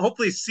probably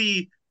hopefully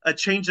see a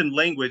change in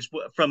language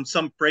from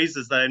some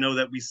phrases that I know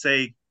that we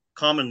say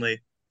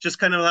commonly. Just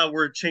kind of how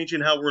we're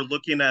changing how we're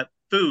looking at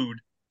food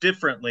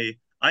differently.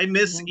 I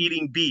miss Mhm.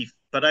 eating beef,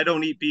 but I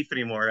don't eat beef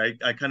anymore.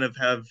 I kind of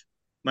have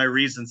my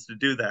reasons to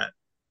do that.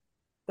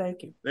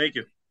 Thank you. Thank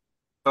you.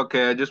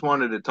 Okay, I just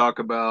wanted to talk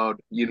about,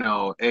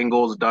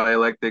 Engel's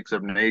dialectics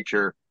of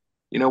nature.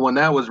 When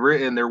that was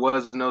written, there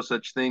was no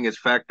such thing as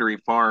factory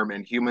farm,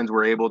 and humans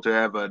were able to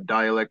have a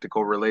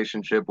dialectical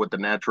relationship with the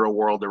natural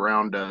world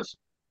around us.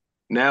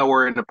 Now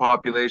we're in a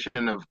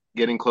population of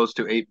getting close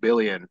to 8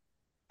 billion.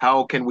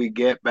 How can we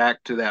get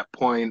back to that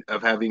point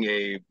of having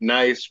a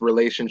nice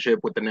relationship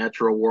with the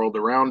natural world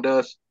around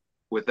us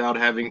without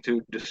having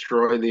to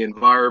destroy the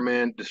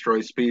environment,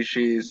 destroy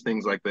species,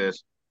 things like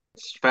this?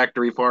 It's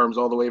factory farms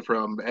all the way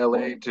from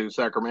LA to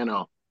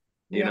Sacramento.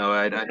 Yep.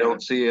 I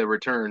don't see a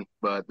return,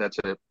 but that's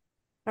it.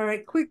 All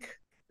right, quick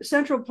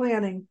central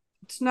planning.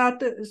 It's not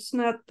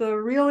the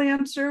real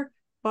answer,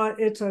 but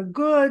it's a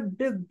good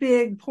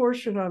big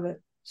portion of it.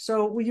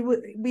 So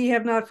we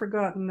have not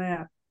forgotten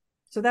that.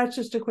 So that's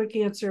just a quick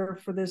answer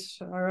for this.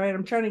 All right,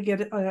 I'm trying to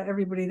get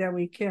everybody that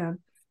we can.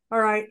 All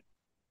right.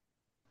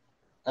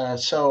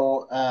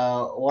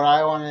 What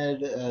I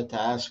wanted to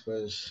ask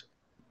was,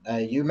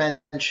 you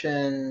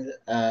mentioned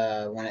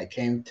when it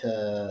came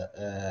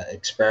to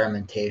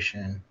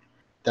experimentation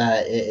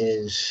that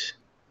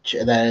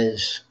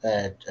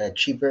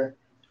cheaper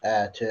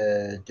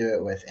to do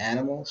it with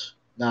animals.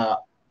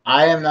 Now,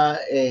 I am not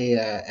a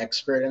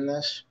expert in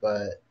this,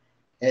 but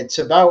it's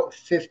about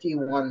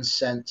 51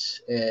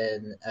 cents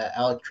in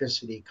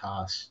electricity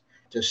costs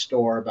to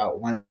store about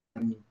 1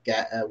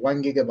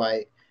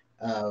 gigabyte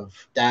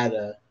of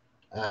data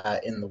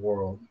in the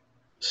world.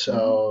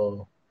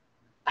 So,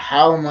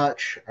 how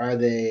much are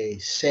they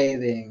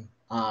saving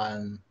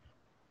on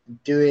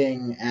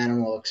doing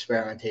animal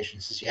experimentation,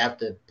 since you have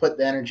to put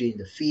the energy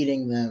into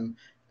feeding them,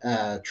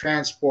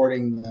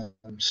 transporting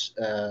them,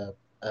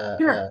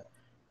 Sure.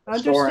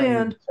 storing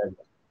them, Understand.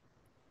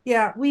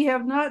 Yeah, we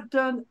have not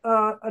done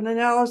an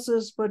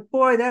analysis, but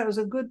boy, that was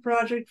a good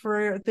project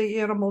for the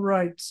animal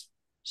rights.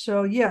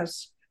 So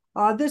yes,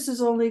 this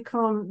has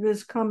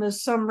come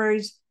as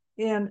summaries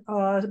in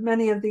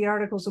many of the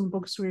articles and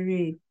books we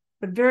read.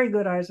 But very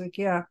good, Isaac.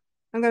 Yeah,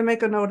 I'm going to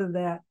make a note of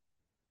that.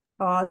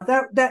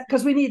 That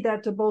because we need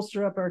that to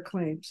bolster up our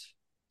claims.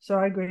 So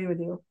I agree with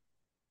you.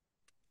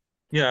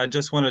 Yeah, I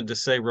just wanted to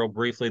say real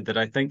briefly that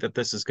I think that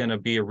this is going to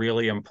be a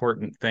really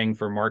important thing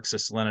for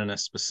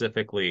Marxist-Leninists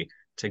specifically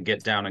to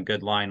get down a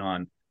good line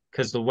on.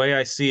 Because the way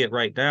I see it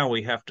right now,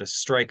 we have to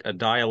strike a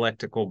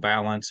dialectical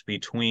balance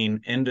between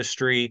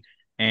industry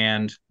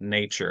and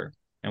nature.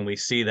 And we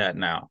see that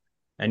now.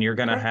 And you're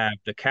going to have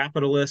the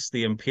capitalists,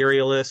 the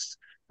imperialists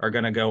are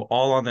going to go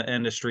all on the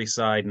industry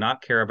side,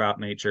 not care about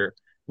nature.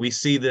 We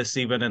see this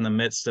even in the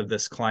midst of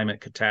this climate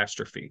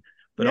catastrophe.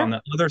 But on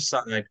the other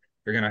side,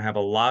 you're going to have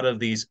a lot of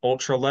these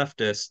ultra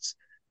leftists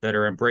that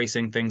are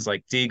embracing things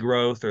like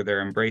degrowth, or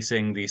they're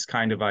embracing these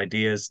kind of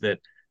ideas that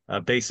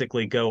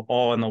basically go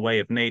all in the way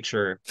of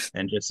nature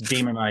and just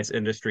demonize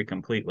industry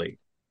completely.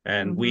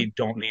 And we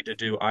don't need to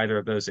do either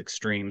of those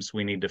extremes.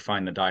 We need to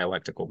find the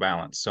dialectical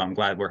balance. So I'm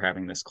glad we're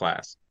having this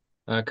class.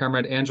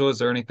 Comrade Angela, is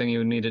there anything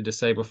you needed to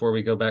say before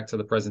we go back to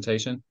the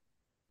presentation?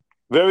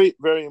 Very,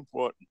 very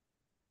important.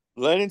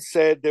 Lenin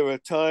said there are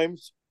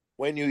times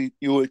when you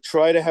would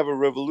try to have a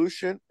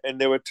revolution, and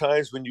there are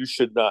times when you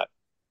should not,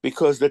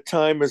 because the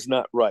time is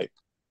not ripe.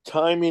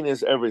 Timing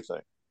is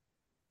everything.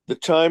 The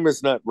time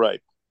is not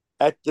ripe.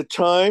 At the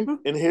time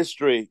in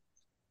history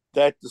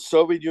that the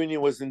Soviet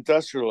Union was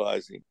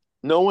industrializing,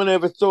 no one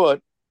ever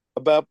thought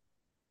about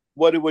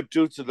what it would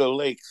do to the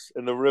lakes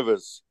and the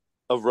rivers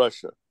of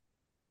Russia.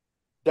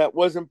 That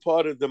wasn't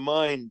part of the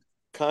mind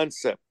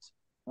concept,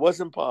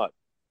 wasn't part.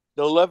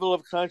 The level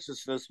of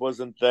consciousness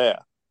wasn't there.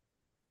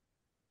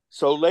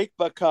 So Lake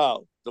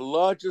Baikal, the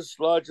largest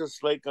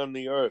lake on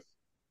the earth,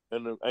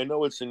 and I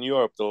know it's in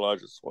Europe, the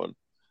largest one,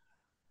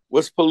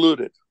 was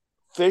polluted.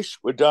 Fish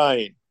were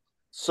dying.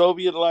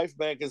 Soviet Life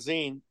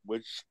magazine,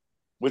 which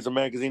was a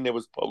magazine that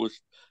was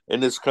published in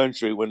this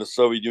country when the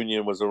Soviet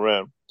Union was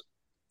around,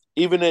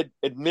 even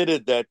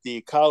admitted that the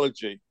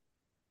ecology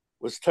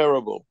was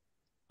terrible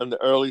in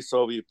the early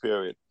Soviet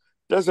period.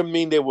 Doesn't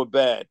mean they were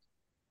bad.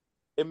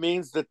 It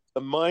means that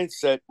the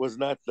mindset was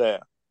not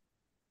there.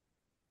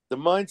 The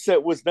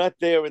mindset was not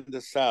there in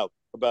the South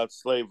about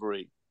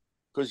slavery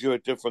because you're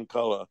a different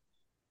color.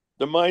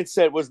 The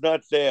mindset was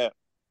not there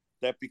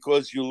that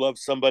because you love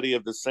somebody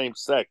of the same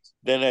sex,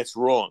 then that's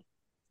wrong.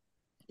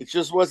 It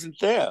just wasn't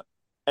there.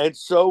 And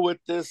so with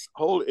this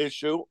whole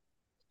issue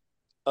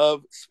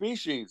of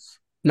species,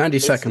 90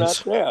 it's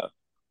seconds. not there.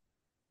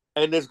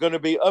 And there's going to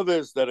be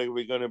others that are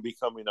going to be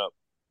coming up.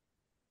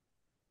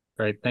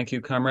 Great. Thank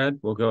you, comrade.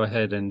 We'll go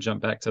ahead and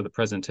jump back to the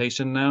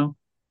presentation now.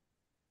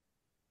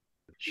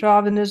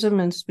 Chauvinism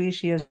and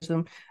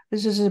speciesism.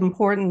 This is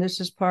important. This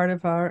is part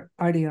of our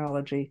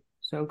ideology.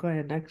 So go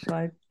ahead, next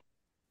slide.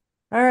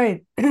 All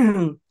right.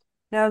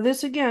 Now,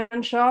 this again,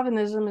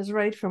 chauvinism is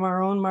right from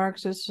our own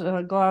Marxist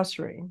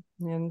glossary,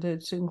 and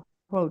it's in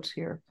quotes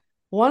here.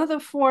 One of the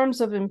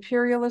forms of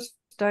imperialist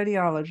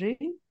ideology,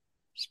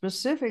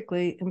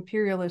 specifically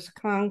imperialist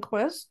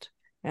conquest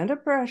and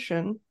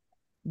oppression,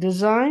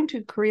 designed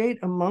to create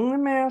among the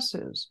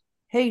masses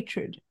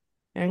hatred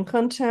and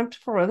contempt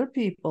for other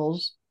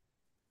peoples,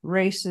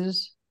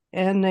 races,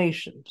 and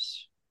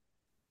nations.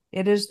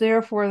 It is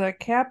therefore that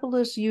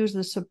capitalists use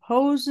the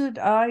supposed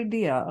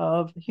idea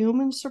of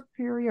human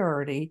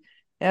superiority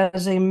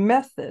as a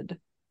method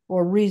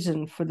or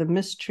reason for the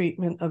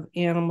mistreatment of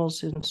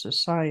animals in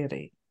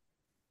society.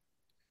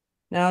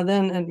 Now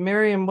then, at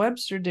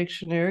Merriam-Webster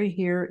dictionary,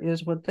 here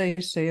is what they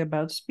say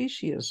about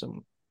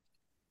speciesism.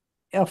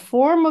 A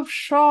form of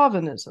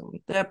chauvinism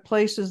that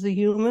places the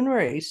human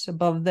race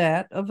above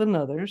that of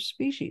another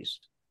species.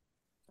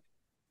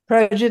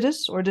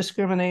 Prejudice or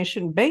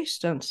discrimination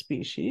based on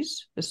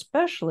species,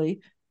 especially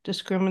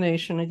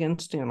discrimination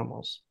against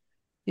animals.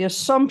 The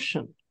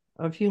assumption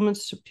of human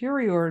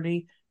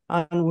superiority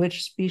on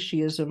which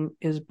speciesism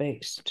is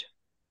based.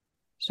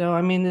 So,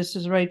 I mean, this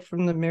is right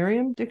from the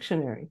Merriam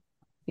Dictionary.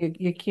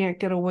 You can't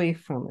get away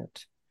from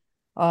it.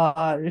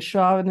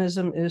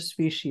 Chauvinism is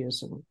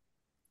speciesism.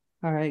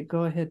 All right,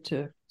 go ahead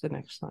to the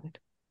next slide.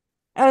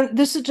 And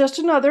this is just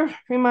another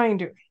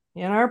reminder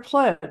in our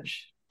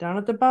pledge down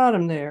at the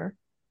bottom there,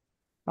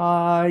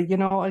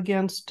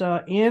 against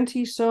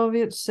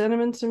anti-Soviet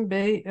sentiments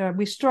and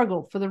we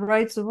struggle for the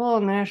rights of all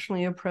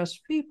nationally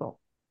oppressed people,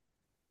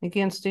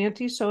 against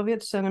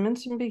anti-Soviet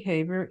sentiments and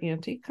behavior,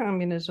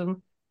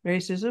 anti-communism,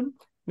 racism,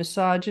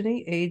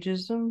 misogyny,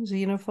 ageism,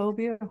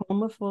 xenophobia,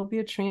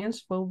 homophobia,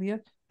 transphobia,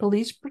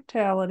 police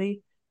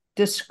brutality,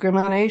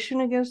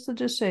 discrimination against the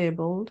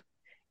disabled,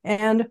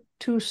 and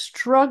to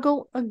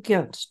struggle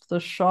against the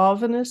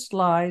chauvinist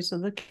lies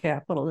of the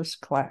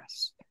capitalist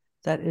class.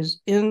 That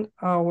is in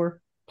our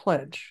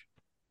pledge.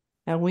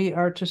 And we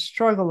are to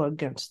struggle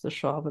against the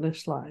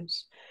chauvinist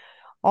lies.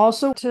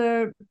 Also,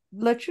 to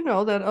let you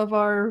know that of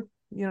our,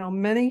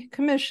 many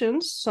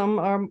commissions, some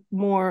are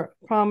more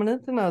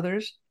prominent than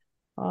others,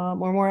 or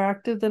more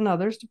active than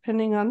others,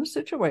 depending on the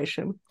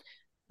situation,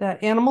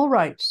 that animal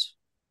rights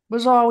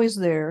was always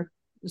there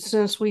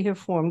since we have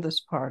formed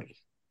this party.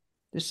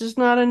 This is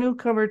not a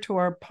newcomer to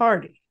our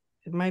party.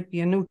 It might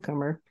be a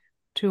newcomer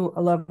to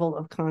a level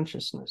of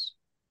consciousness.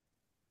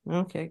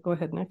 Okay, go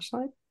ahead, next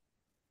slide.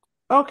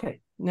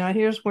 Okay, now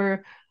here's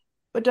where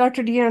what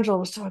Dr. D'Angelo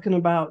was talking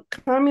about,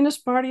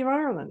 Communist Party of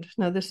Ireland.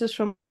 Now this is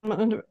from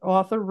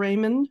author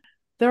Raymond.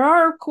 There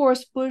are, of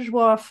course,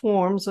 bourgeois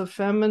forms of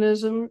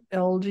feminism,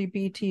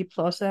 LGBT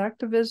plus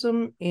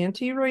activism,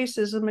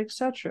 anti-racism,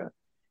 etc.,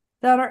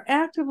 that are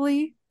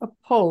actively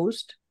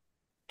opposed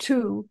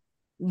to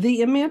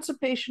the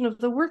emancipation of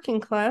the working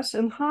class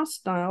and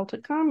hostile to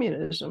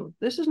communism.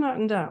 This is not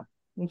in doubt.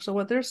 And so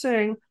what they're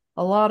saying,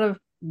 a lot of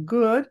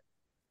good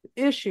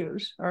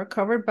issues are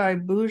covered by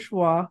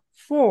bourgeois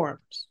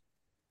forms,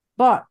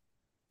 but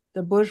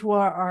the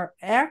bourgeois are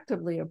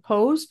actively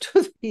opposed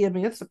to the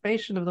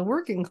emancipation of the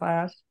working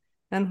class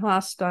and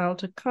hostile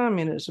to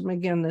communism.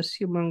 Again, this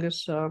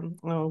humongous,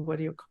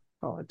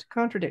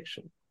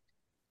 contradiction.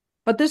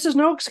 But this is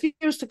no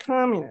excuse to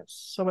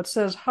communists. So it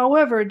says,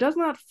 however, it does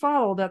not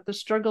follow that the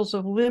struggles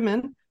of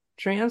women,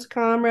 trans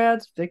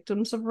comrades,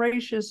 victims of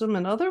racism,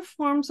 and other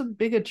forms of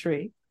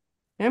bigotry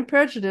and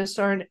prejudice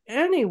are in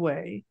any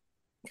way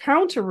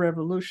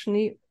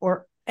counter-revolutionary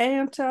or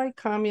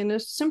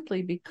anti-communist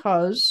simply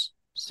because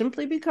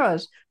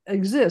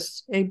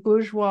exists a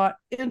bourgeois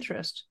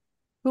interest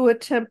who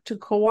attempt to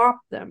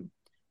co-opt them.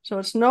 So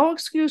it's no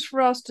excuse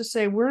for us to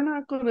say we're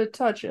not going to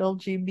touch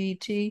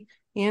LGBT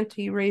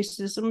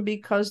anti-racism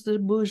because the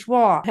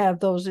bourgeois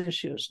have those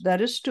issues. That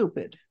is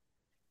stupid.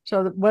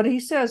 So what he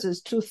says is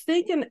to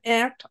think and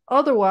act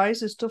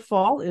otherwise is to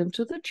fall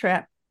into the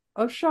trap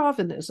of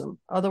chauvinism.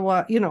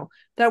 Otherwise,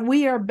 that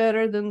we are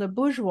better than the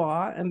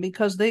bourgeois, and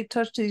because they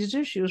touch these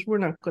issues, we're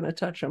not going to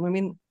touch them. I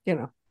mean,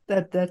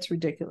 that's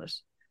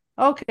ridiculous.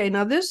 Okay,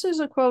 now this is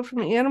a quote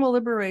from Animal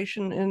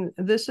Liberation, and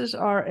this is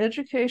our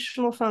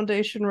educational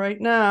foundation right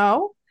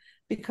now,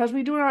 because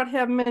we do not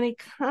have many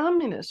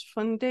communist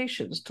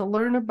foundations to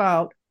learn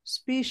about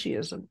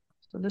speciesism.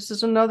 So this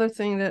is another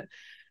thing that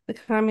the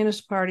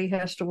Communist Party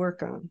has to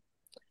work on.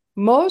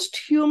 Most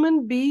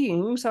human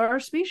beings are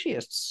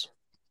speciesists.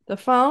 The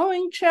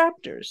following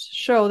chapters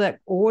show that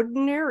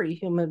ordinary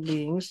human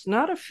beings,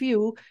 not a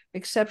few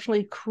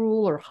exceptionally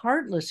cruel or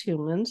heartless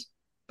humans,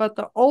 but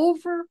the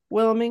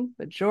overwhelming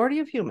majority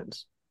of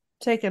humans,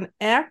 take an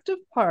active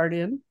part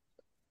in,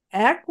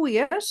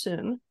 acquiesce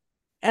in,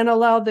 and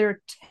allow their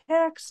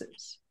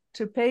taxes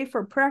to pay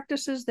for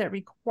practices that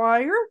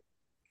require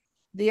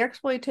the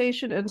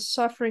exploitation and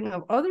suffering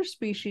of other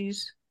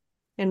species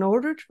in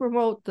order to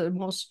promote the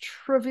most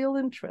trivial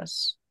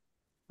interests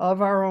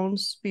of our own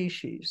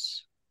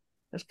species.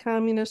 As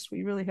communists,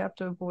 we really have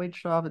to avoid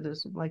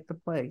chauvinism like the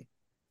plague.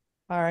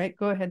 All right,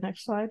 go ahead.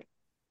 Next slide.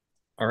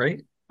 All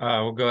right.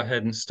 We'll go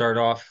ahead and start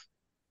off.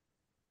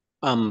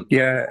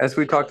 Yeah, as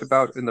we talked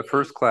about in the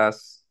first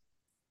class,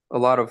 a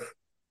lot of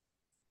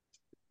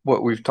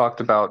what we've talked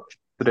about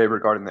today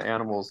regarding the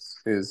animals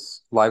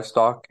is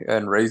livestock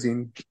and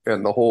raising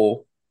and the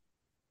whole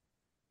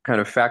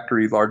kind of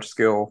factory large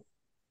scale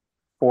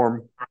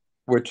form,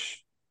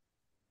 which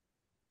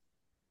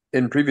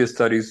in previous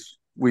studies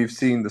we've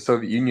seen the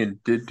Soviet Union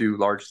did do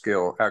large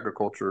scale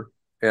agriculture.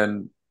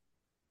 And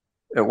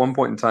at one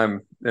point in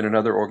time in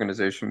another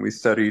organization, we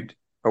studied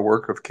a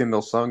work of Kim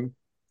Il-sung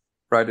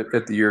right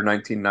at the year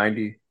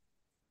 1990,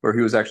 where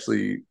he was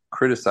actually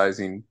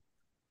criticizing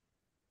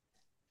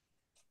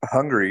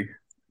Hungary,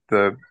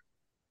 the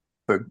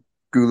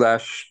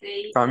goulash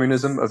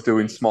communism of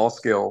doing small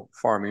scale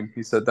farming.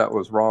 He said that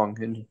was wrong.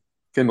 And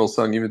Kim Il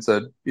Sung even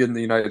said in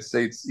the United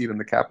States, even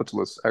the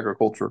capitalist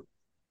agriculture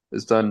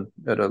is done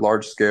at a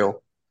large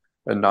scale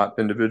and not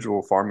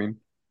individual farming,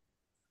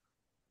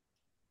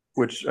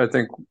 which I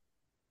think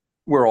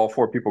we're all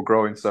for people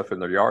growing stuff in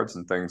their yards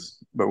and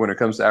things. But when it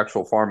comes to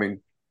actual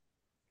farming,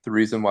 the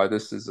reason why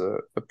this is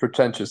a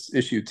pretentious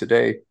issue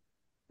today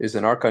is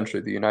in our country,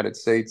 the United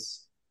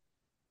States,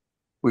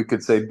 we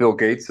could say Bill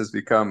Gates has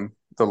become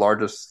the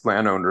largest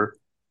landowner,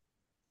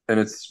 and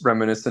it's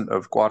reminiscent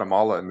of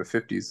Guatemala in the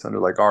 50s under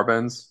like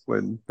Arbenz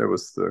when there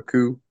was the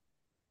coup.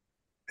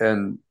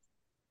 And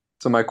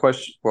so my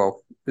question,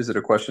 well, is it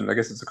a question? I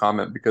guess it's a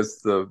comment,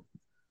 because the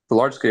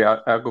large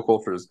scale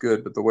agriculture is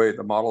good, but the way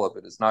the model of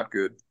it is not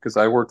good. Because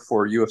I worked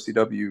for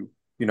UFCW,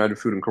 United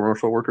Food and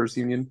Commercial Workers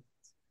Union,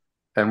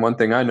 and one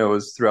thing I know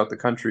is throughout the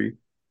country,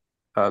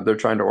 they're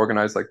trying to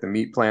organize like the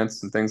meat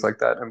plants and things like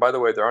that. And by the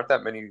way, there aren't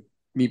that many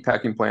meat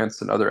packing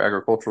plants and other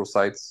agricultural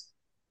sites.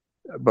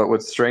 But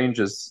what's strange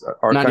is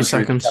our 90 country,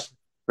 seconds.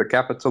 the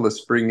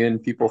capitalists bring in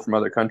people from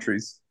other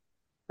countries.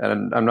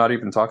 And I'm not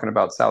even talking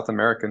about South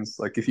Americans.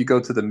 Like if you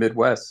go to the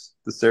Midwest,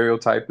 the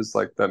stereotype is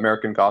like the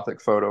American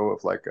Gothic photo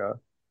of like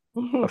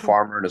a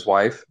farmer and his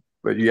wife.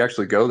 But you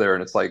actually go there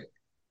and it's like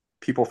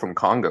people from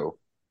Congo.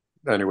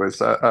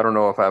 Anyways, I don't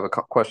know if I have a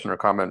question or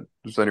comment.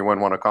 Does anyone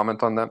want to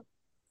comment on that?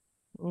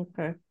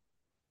 Okay.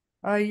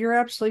 You're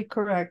absolutely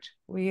correct.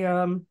 We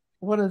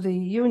one of the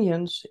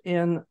unions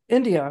in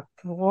India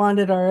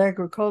wanted our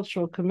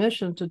agricultural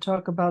commission to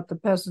talk about the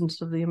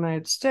peasants of the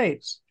United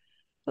States.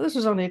 So this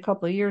was only a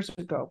couple of years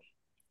ago.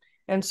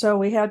 And so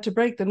we had to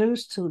break the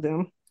news to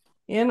them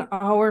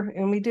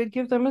and we did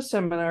give them a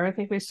seminar. I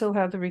think we still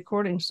have the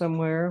recording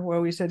somewhere where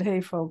we said,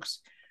 hey, folks,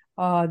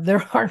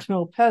 there are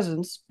no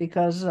peasants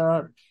because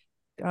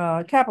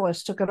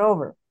capitalists took it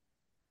over.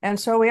 And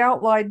so we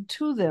outlined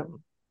to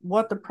them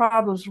what the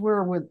problems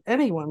were with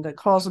anyone that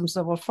calls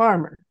himself a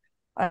farmer.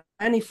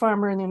 Any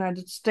farmer in the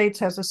United States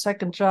has a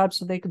second job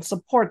so they can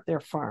support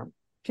their farm,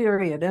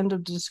 period, end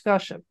of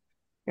discussion.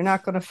 You're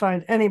not going to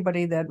find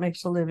anybody that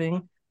makes a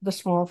living, the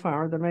small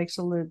farmer that makes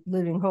a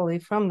living wholly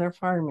from their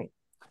farming.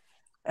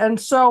 And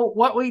so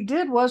what we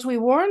did was we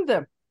warned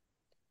them,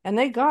 and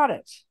they got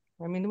it.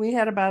 I mean, we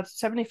had about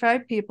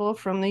 75 people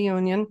from the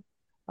union,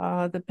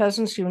 the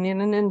Peasants Union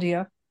in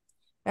India,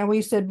 and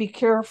we said, be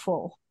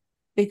careful,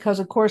 because,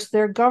 of course,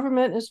 their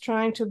government is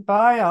trying to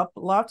buy up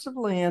lots of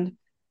land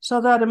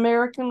so that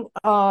American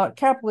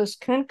capitalists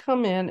can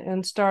come in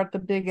and start the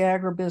big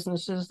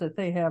agribusinesses that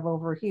they have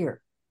over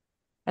here.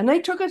 And they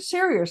took it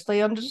serious.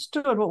 They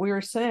understood what we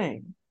were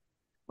saying.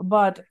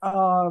 But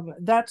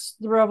that's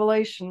the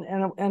revelation.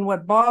 And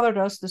what bothered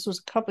us, this was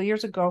a couple of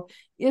years ago,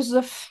 is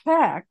the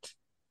fact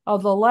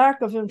of the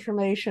lack of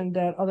information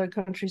that other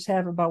countries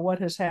have about what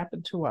has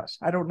happened to us.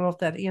 I don't know if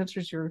that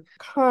answers your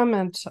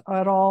comment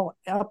at all.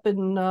 Up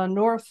in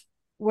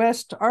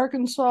northwest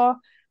Arkansas,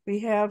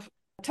 we have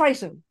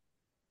Tyson.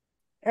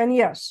 And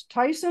yes,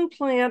 Tyson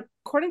plant,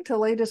 according to the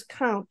latest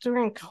count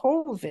during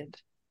COVID,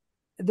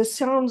 this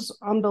sounds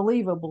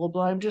unbelievable, but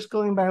I'm just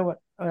going by what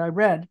I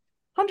read.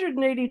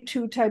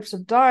 182 types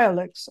of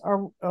dialects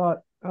are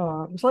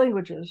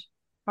languages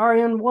are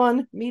in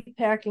one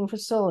meatpacking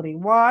facility.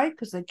 Why?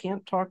 Because they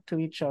can't talk to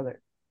each other.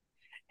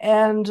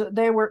 And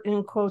they were,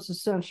 in quotes,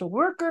 essential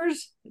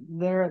workers.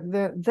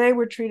 They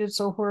were treated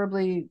so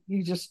horribly,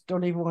 you just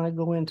don't even want to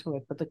go into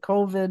it. But the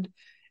COVID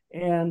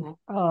and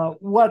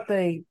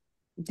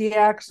the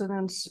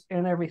accidents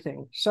and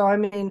everything. So, I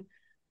mean,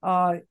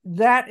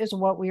 that is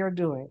what we are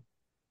doing.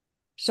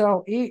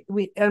 So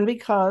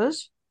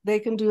because they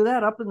can do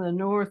that up in the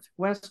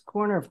northwest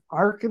corner of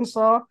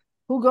Arkansas,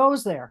 who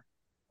goes there?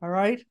 All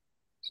right.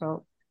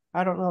 So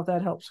I don't know if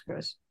that helps,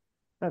 Chris.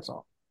 That's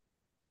all.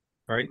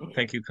 All right.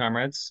 Thank you,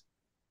 comrades.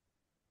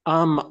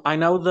 I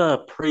know the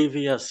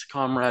previous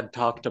comrade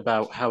talked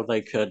about how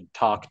they could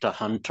talk to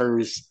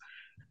hunters,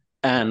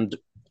 and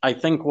I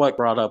think what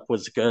brought up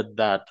was good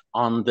that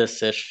on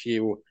this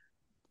issue,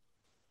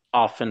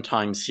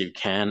 oftentimes you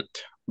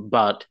can't.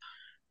 But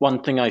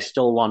one thing I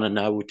still want to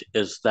note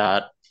is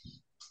that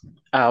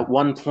at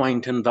one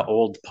point in the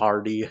old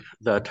party,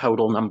 the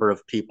total number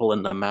of people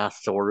in the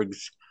mass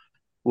orgs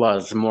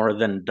was more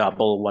than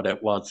double what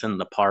it was in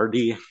the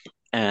party.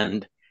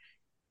 And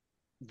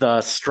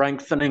the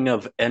strengthening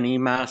of any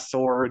mass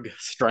org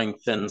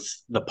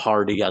strengthens the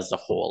party as a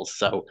whole.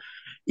 So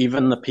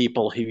even the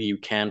people who you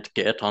can't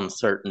get on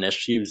certain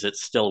issues,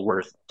 it's still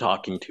worth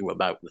talking to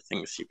about the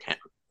things you can.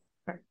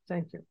 All right,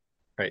 thank you.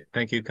 All right.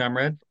 Thank you,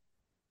 comrade.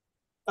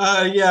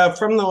 Yeah,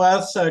 from the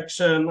last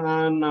section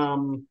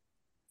on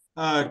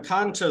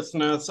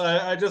consciousness,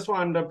 I just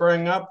wanted to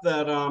bring up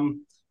that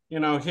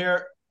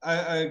here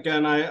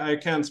I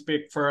can't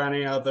speak for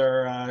any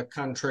other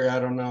country. I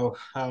don't know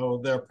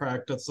how their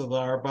practices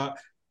are, but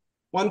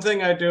one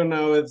thing I do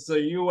know is the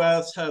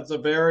U.S. has a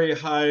very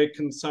high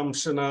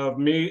consumption of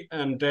meat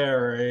and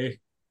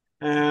dairy,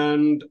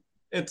 and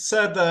it's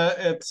said that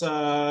it's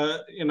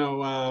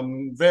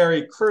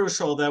very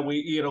crucial that we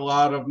eat a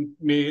lot of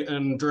meat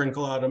and drink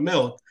a lot of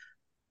milk.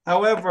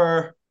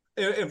 However,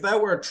 if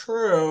that were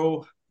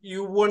true,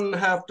 you wouldn't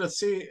have to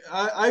see.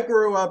 I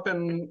grew up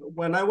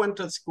when I went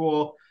to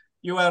school,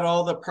 you had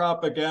all the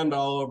propaganda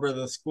all over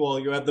the school.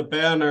 You had the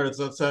banners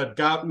that said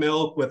 "Got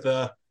milk" with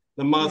the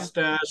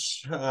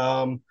mustache,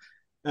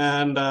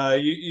 and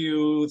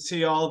you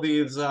see all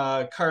these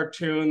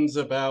cartoons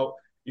about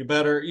you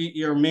better eat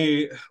your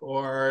meat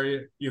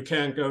or you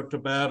can't go to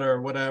bed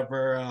or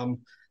whatever.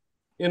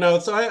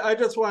 So I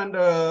just wanted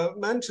to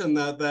mention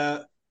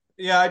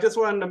I just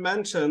wanted to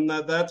mention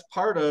that that's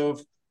part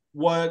of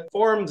what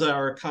forms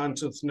our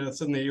consciousness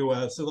in the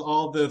US is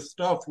all this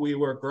stuff we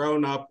were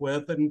grown up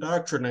with,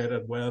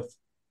 indoctrinated with.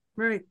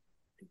 Right.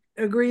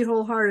 Agree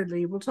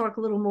wholeheartedly. We'll talk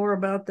a little more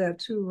about that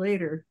too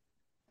later.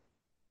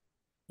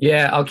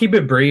 Yeah, I'll keep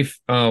it brief.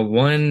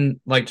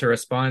 One, like to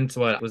respond to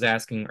what I was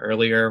asking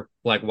earlier,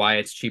 like why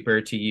it's cheaper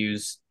to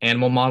use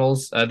animal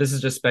models. This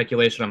is just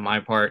speculation on my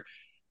part,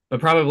 but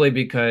probably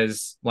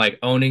because like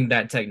owning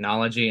that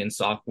technology and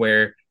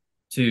software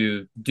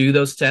to do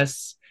those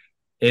tests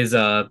is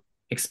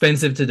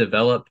expensive to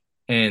develop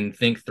and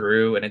think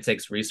through, and it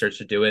takes research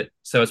to do it.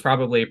 So it's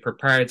probably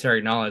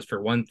proprietary knowledge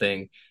for one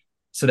thing,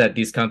 so that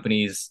these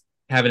companies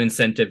have an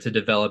incentive to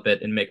develop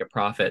it and make a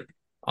profit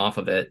off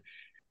of it.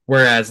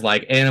 Whereas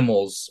like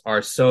animals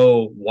are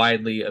so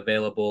widely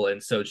available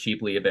and so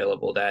cheaply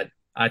available that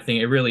I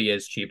think it really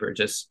is cheaper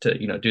just to,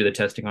 do the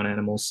testing on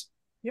animals.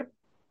 Yep.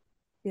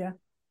 Yeah.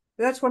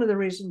 That's one of the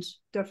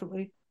reasons,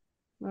 definitely.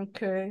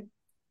 Okay.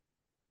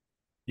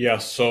 Yeah,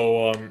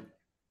 so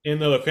in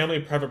the family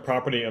private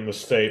property and the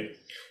state,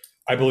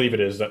 I believe it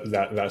is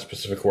that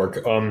specific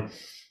work. Pardon,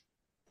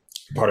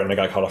 I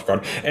got caught off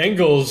guard.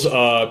 Engels,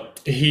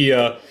 he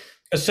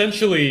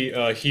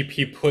essentially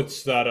he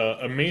puts that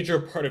a major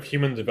part of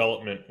human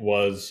development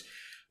was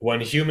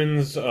when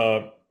humans,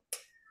 or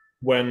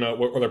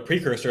the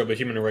precursor of the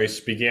human race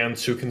began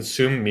to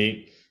consume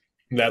meat,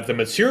 that the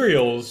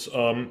materials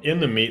in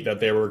the meat that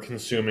they were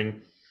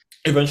consuming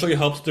eventually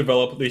helped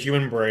develop the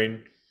human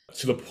brain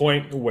to the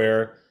point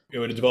where it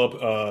would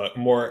develop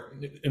more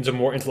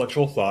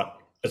intellectual thought,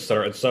 et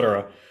cetera, et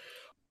cetera.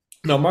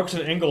 Now, Marx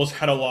and Engels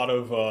had a lot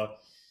of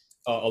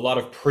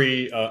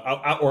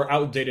or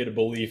outdated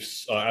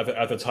beliefs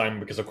at the time,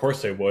 because of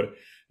course they would.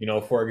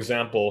 For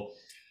example,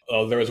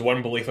 there was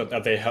one belief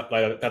that they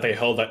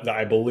held that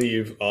I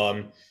believe,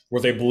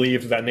 where they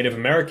believed that Native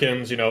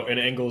Americans, in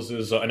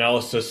Engels's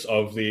analysis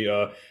of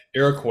the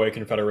Iroquois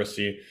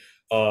Confederacy,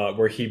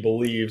 where he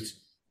believed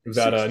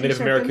that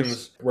Native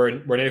Americans, where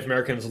Native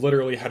Americans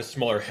literally had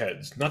smaller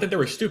heads. Not that they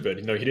were stupid.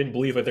 He didn't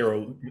believe that they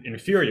were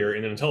inferior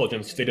in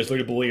intelligence. They just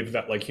literally believed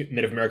that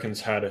Native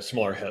Americans had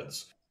smaller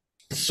heads.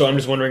 So I'm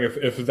just wondering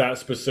if that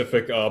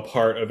specific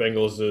part of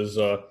Engels's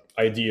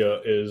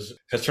idea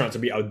has turned out to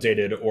be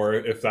outdated, or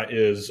if that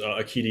is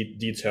a key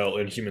detail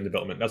in human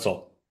development. That's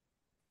all.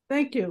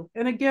 Thank you.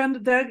 And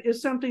again, that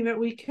is something that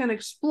we can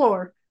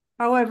explore.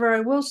 However, I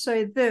will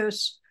say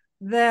this,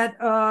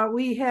 that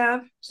we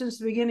have, since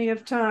the beginning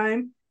of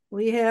time,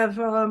 we have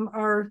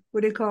our,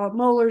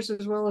 molars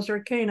as well as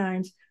our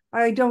canines.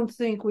 I don't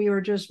think we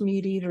were just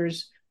meat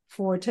eaters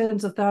for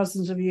tens of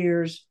thousands of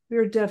years. We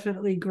were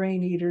definitely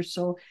grain eaters.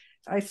 So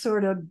I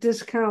sort of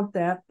discount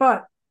that,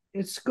 but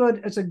it's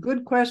good. It's a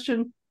good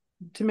question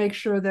to make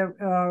sure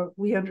that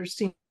we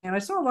understand. And I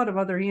saw a lot of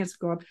other hands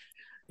go up.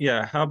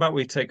 Yeah, how about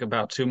we take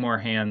about two more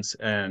hands,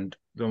 and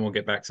then we'll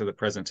get back to the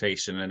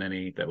presentation, and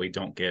any that we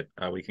don't get,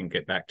 we can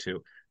get back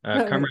to.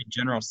 Comrade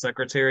General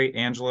Secretary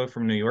Angelo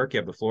from New York, you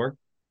have the floor.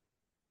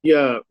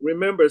 Yeah,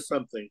 remember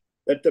something,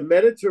 that the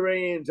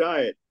Mediterranean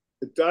diet,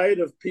 the diet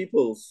of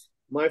peoples,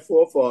 my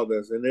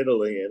forefathers in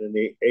Italy and in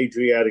the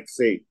Adriatic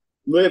Sea,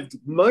 lived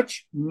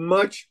much,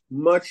 much,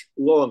 much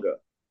longer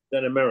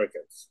than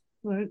Americans.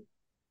 Right.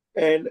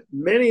 And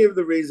many of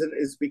the reason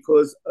is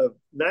because of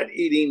not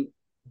eating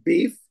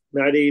beef,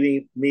 not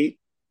eating meat,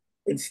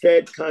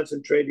 instead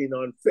concentrating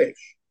on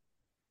fish.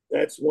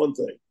 That's one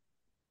thing.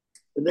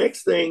 The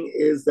next thing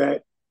is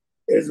that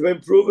it has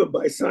been proven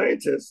by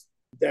scientists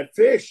that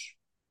fish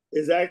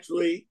is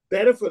actually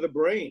better for the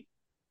brain.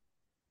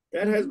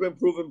 That has been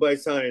proven by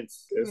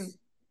scientists.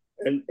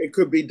 And it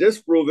could be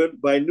disproven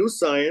by new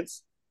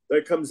science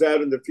that comes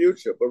out in the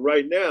future. But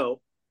right now,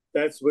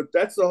 that's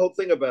the whole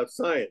thing about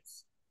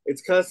science.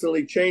 It's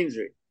constantly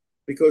changing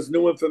because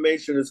new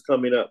information is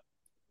coming up.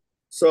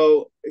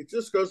 So it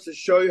just goes to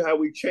show you how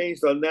we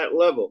changed on that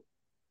level.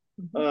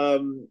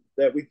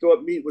 That we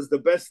thought meat was the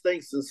best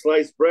thing since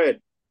sliced bread.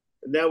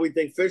 And now we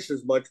think fish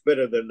is much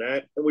better than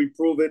that. And we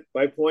prove it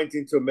by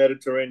pointing to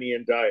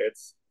Mediterranean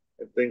diets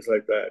and things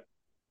like that.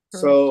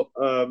 So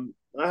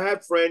I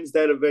have friends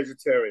that are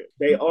vegetarian.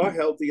 They are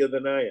healthier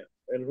than I am.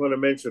 And I want to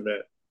mention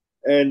that.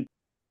 And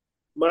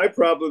my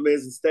problem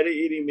is instead of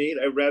eating meat,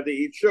 I'd rather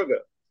eat sugar,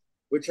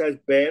 which has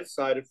bad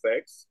side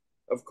effects,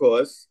 of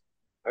course.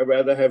 I'd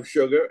rather have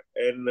sugar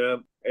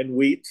and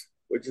wheat,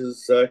 which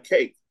is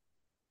cake.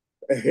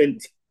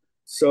 And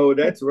so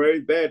that's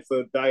very bad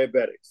for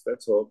diabetics.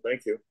 That's all.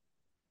 Thank you.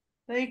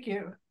 Thank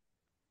you.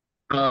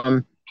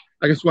 I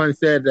just want to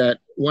say that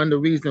one of the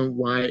reasons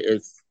why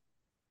it's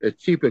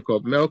cheaper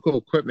because medical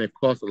equipment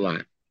costs a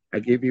lot. I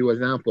give you an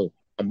example.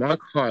 A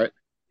Mark Heart,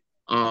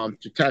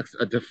 to test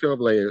a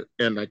defibrillator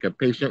in like a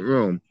patient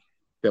room,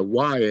 the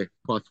wire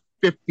costs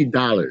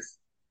 $50.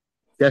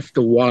 That's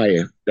the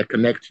wire that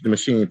connects to the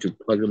machine to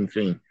plug the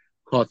machine.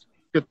 Costs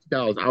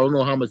 $50. I don't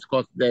know how much it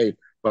costs today,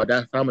 but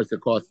that's how much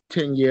it cost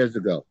 10 years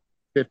ago.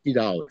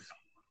 $50.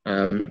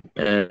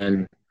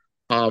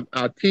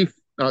 Our teeth,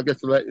 I guess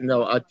to let you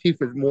know, our teeth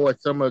is more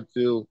similar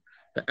to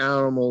the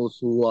animals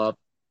who are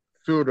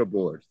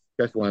frugivores.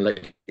 That's why I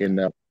like in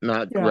the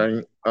not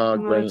grain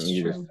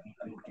eaters. True.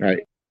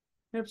 Right.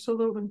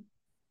 Absolutely.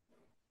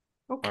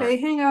 Okay,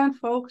 hang on,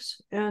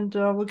 folks, and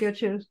we'll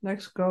get you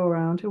next go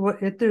around.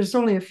 There's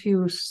only a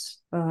few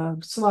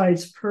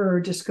slides per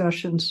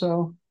discussion,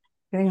 so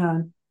hang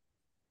on.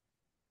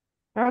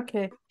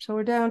 Okay, so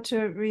we're down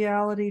to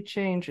reality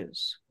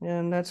changes,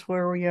 and that's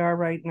where we are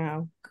right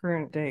now,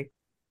 current day.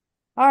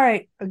 All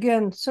right,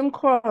 again, some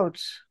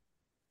quotes.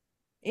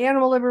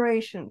 Animal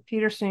Liberation,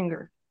 Peter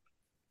Singer.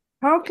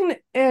 How can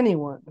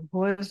anyone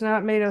who has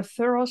not made a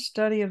thorough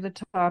study of the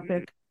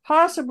topic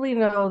possibly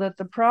know that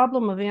the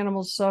problem of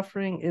animal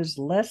suffering is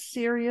less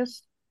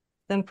serious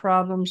than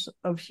problems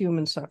of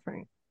human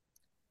suffering?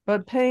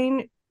 But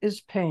pain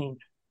is pain.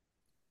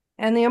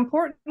 And the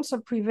importance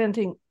of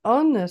preventing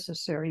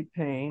unnecessary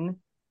pain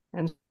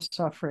and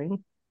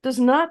suffering does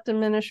not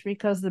diminish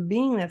because the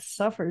being that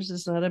suffers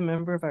is not a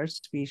member of our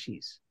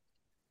species.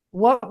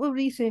 What would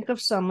we think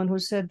of someone who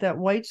said that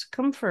whites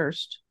come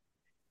first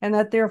and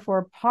that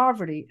therefore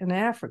poverty in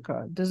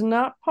Africa does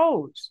not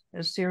pose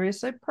as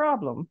serious a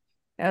problem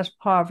as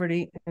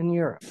poverty in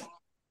Europe?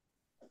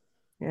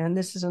 And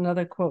this is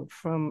another quote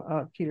from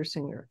Peter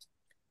Singer.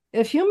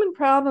 If human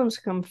problems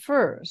come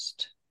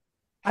first,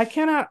 I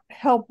cannot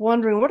help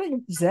wondering what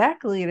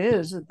exactly it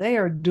is that they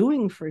are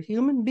doing for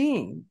human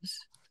beings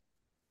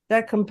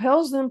that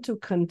compels them to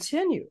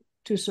continue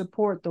to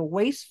support the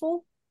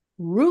wasteful,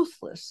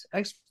 ruthless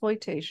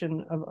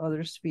exploitation of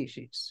other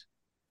species.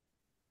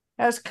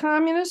 As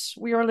communists,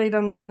 we are late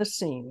on the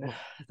scene.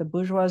 The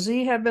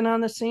bourgeoisie had been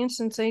on the scene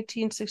since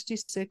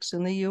 1866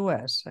 in the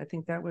US. I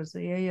think that was the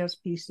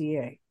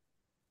ASPCA.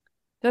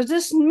 Does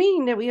this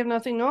mean that we have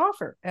nothing to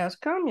offer as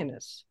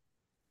communists?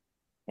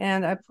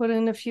 And I put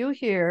in a few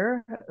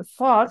here,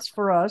 thoughts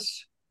for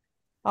us.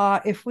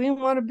 If we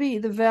want to be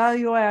the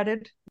value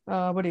added,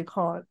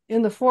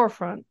 in the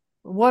forefront,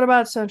 what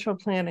about central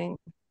planning?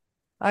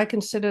 I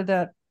consider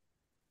that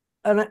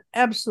an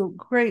absolute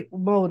great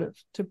motive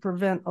to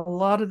prevent a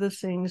lot of the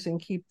things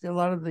and keep a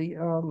lot of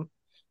the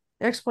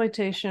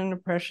exploitation,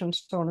 oppression,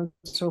 so on and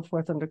so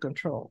forth under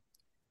control.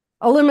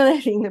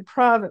 Eliminating the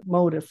profit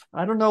motive.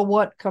 I don't know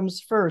what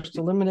comes first,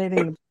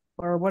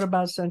 or what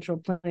about central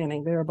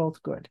planning? They are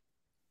both good.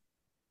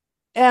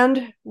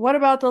 And what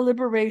about the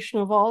liberation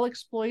of all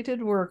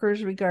exploited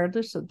workers,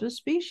 regardless of the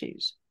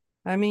species?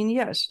 I mean,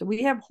 yes,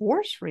 we have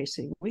horse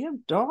racing, we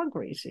have dog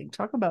racing.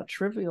 Talk about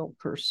trivial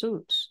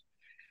pursuits.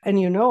 And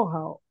you know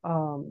how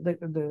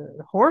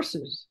the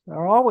horses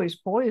are always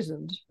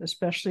poisoned,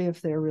 especially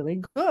if they're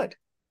really good.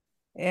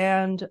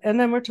 And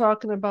then we're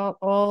talking about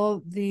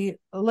all the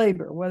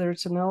labor, whether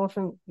it's an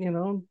elephant,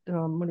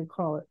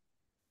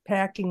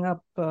 packing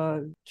up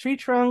tree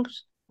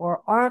trunks,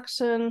 or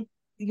oxen.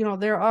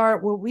 There are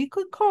what we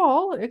could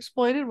call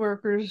exploited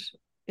workers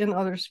in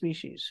other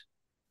species.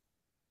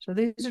 So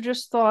these are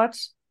just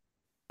thoughts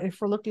if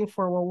we're looking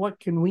for, well, what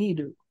can we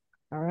do?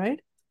 All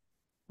right.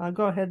 I'll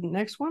go ahead.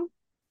 Next one.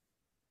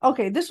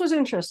 Okay, this was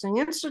interesting.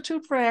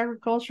 Institute for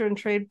Agriculture and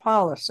Trade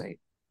Policy.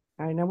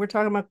 I know we're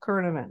talking about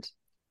current events.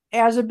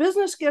 As a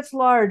business gets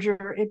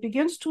larger, it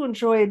begins to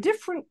enjoy a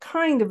different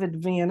kind of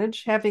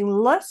advantage, having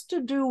less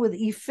to do with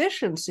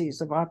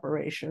efficiencies of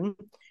operation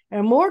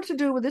and more to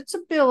do with its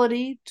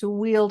ability to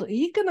wield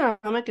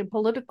economic and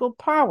political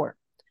power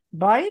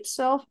by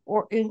itself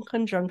or in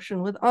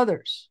conjunction with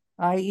others,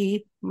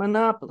 i.e.,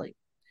 monopoly.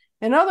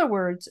 In other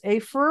words, a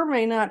firm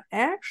may not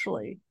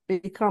actually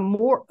become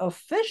more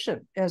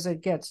efficient as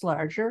it gets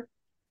larger,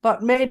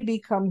 but may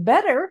become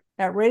better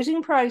at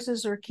raising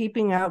prices or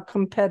keeping out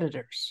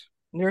competitors.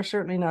 They're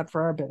certainly not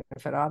for our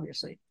benefit,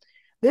 obviously.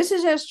 This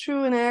is as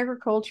true in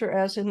agriculture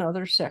as in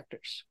other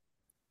sectors.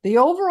 The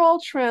overall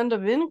trend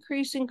of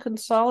increasing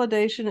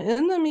consolidation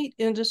in the meat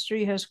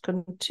industry has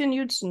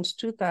continued since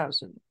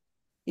 2000,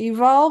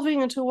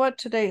 evolving into what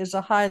today is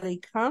a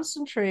highly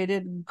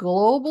concentrated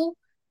global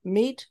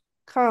meat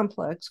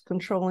complex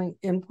controlling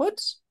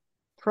inputs,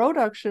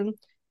 production,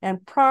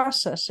 and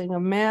processing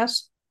of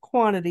mass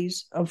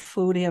quantities of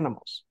food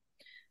animals.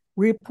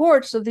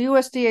 Reports of the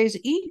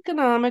USDA's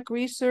Economic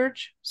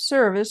Research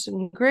Service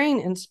and Grain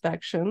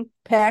Inspection,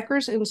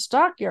 Packers and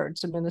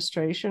Stockyards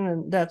Administration,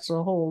 and that's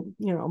a whole,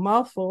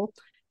 mouthful,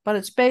 but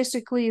it's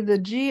basically the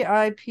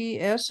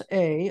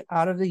GIPSA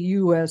out of the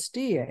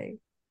USDA,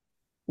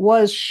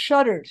 was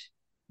shuttered.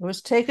 It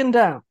was taken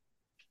down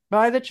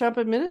by the Trump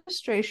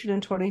administration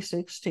in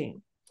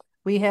 2016.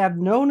 We have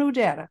no new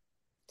data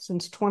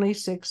since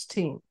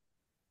 2016.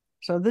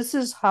 So this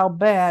is how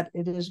bad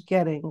it is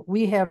getting.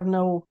 We have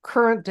no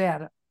current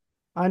data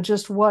on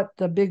just what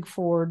the big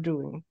four are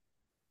doing.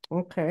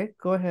 Okay,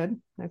 go ahead.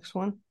 Next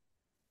one.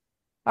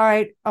 All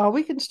right,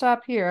 we can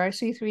stop here. I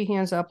see 3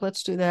 hands up.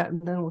 Let's do that,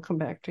 and then we'll come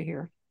back to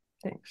here.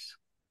 Thanks.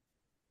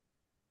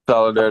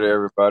 Solidarity,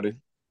 everybody.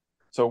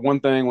 So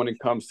one thing when it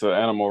comes to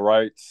animal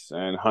rights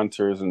and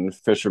hunters and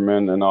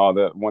fishermen and all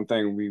that, one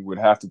thing we would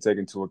have to take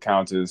into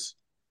account is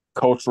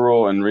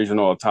cultural and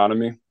regional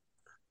autonomy,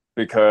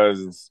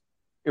 because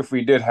if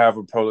we did have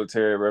a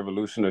proletariat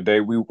revolution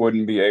today, we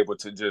wouldn't be able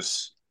to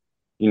just,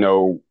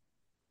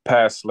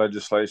 pass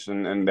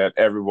legislation and that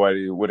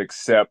everybody would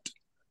accept,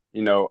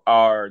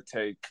 our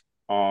take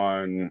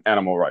on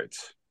animal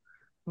rights.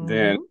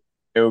 Then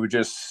it would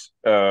just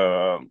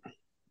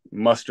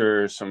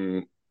muster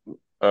some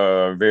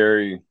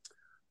very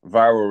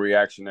viral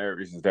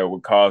reactionaries that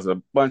would cause a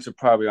bunch of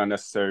probably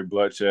unnecessary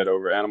bloodshed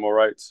over animal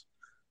rights,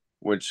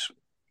 which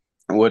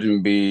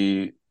wouldn't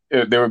be,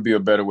 there would be a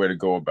better way to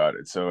go about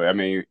it. So, I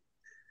mean,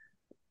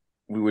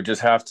 we would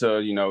just have to,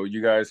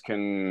 you guys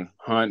can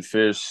hunt,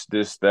 fish,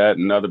 this, that,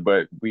 and other,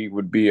 but they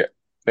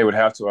would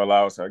have to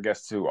allow us, I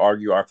guess, to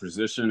argue our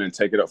position and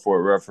take it up for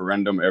a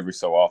referendum every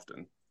so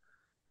often.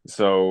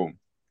 So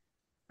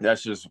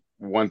that's just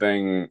one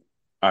thing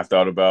I've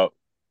thought about.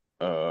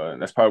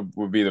 That's probably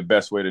would be the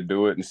best way to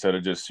do it, instead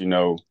of just,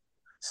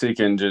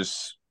 seeking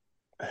just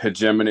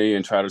hegemony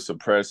and try to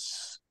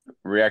suppress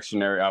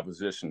reactionary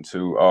opposition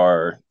to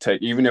our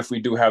take. Even if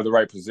we do have the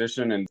right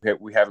position and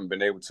we haven't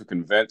been able to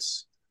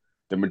convince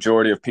the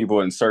majority of people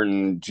in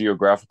certain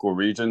geographical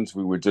regions,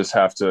 we would just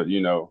have to,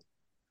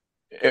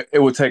 it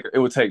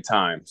would take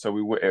time. So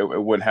it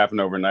wouldn't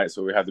happen overnight.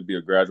 So it would have to be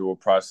a gradual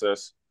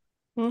process,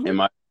 in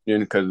my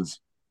opinion,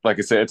 because like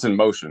I said, it's in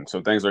motion.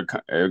 So things are,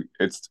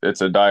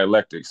 it's a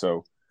dialectic.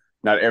 So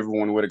not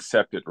everyone would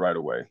accept it right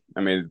away.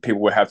 I mean,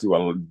 people would have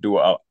to do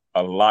a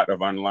lot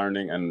of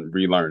unlearning and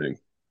relearning.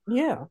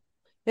 Yeah,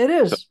 it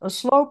is a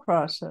slow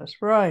process,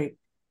 right?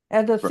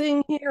 And the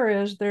thing here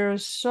is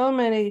there's so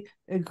many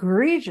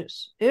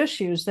egregious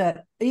issues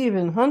that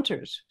even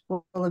hunters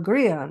will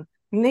agree on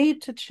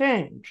need to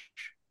change.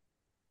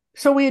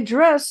 So we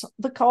address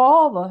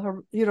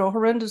all the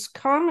horrendous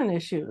common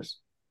issues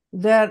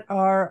that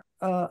are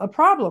a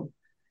problem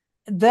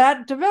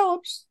that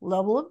develops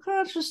level of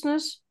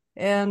consciousness,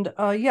 and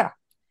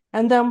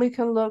and then we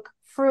can look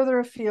further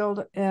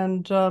afield,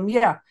 and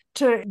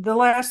to the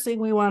last thing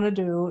we want to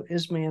do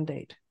is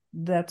mandate.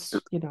 That's I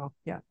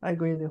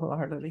agree with you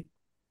wholeheartedly.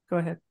 Go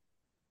ahead.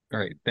 All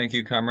right, thank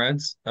you,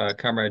 comrades.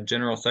 Comrade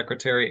General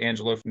Secretary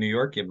Angelo from New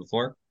York, you have the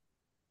floor.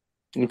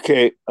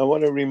 Okay, I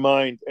want to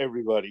remind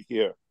everybody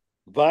here,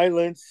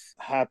 violence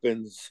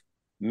happens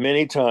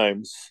many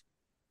times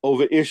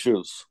over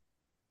issues.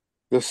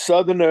 The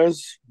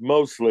Southerners,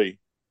 mostly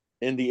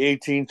in the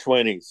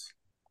 1820s,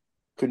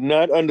 could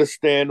not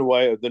understand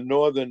why the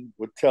Northern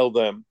would tell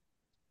them,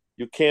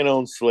 you can't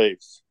own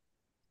slaves.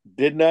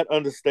 Did not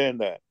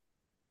understand that.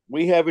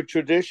 We have a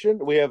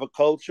tradition, we have a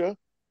culture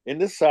in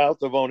the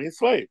South of owning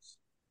slaves.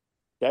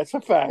 That's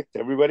a fact.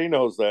 Everybody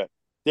knows that.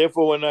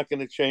 Therefore, we're not going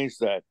to change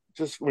that.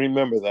 Just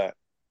remember that.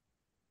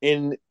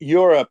 In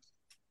Europe,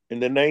 in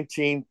the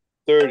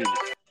 1930s,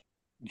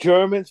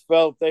 Germans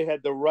felt they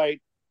had the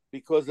right,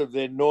 because of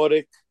their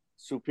Nordic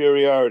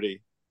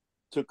superiority,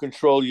 to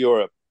control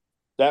Europe.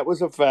 That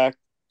was a fact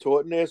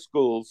taught in their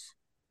schools.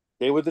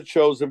 They were the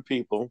chosen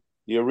people,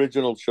 the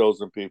original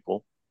chosen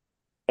people,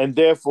 and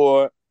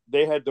therefore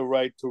they had the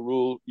right to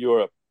rule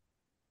Europe.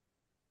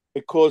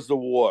 It caused a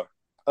war.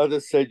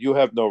 Others said you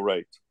have no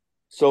right.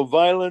 So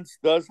violence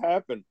does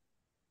happen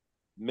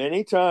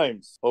many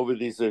times over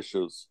these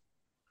issues.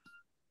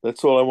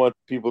 That's all I want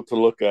people to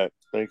look at.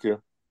 Thank you.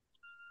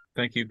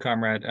 Thank you,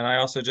 comrade. And I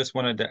also just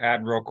wanted to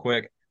add real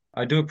quick,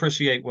 I do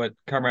appreciate what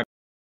comrade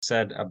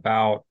said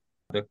about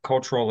the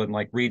cultural and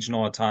like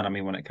regional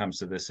autonomy when it comes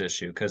to this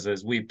issue. Because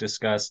as we've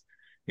discussed,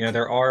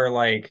 there are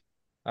like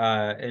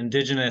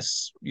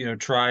indigenous,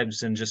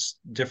 tribes and just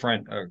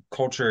different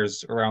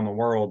cultures around the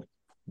world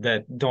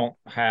that don't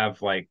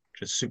have like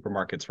just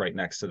supermarkets right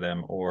next to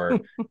them or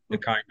the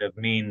kind of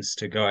means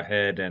to go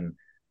ahead and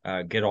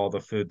get all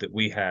the food that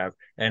we have.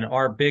 And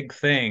our big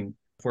thing,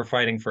 if we're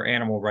fighting for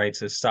animal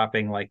rights, is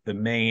stopping like the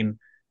main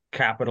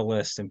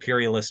capitalist,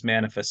 imperialist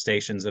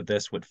manifestations of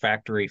this with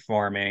factory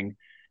farming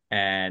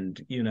and,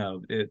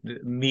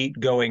 meat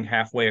going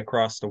halfway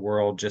across the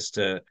world just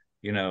to,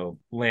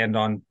 land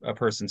on a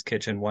person's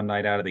kitchen one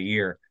night out of the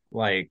year.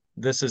 Like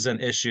this is an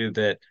issue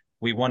that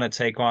we want to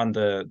take on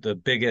the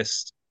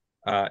biggest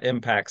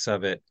impacts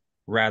of it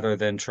rather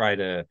than try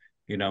to,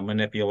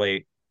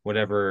 manipulate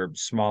whatever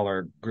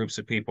smaller groups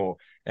of people.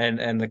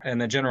 And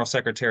the general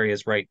secretary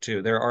is right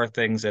too. There are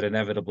things that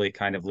inevitably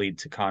kind of lead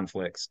to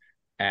conflicts.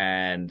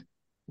 And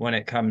when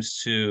it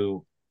comes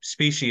to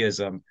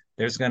speciesism,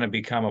 there's going to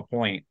become a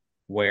point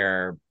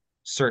where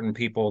certain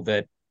people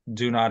that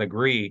do not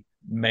agree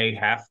may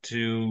have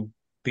to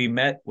be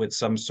met with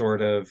some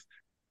sort of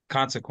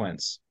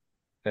consequence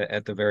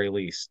at the very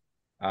least.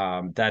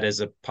 That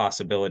is a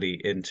possibility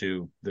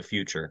into the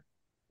future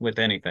with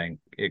anything.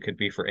 It could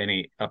be for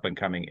any up and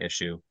coming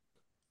issue.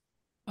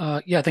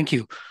 Yeah, thank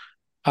you.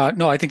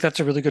 No, I think that's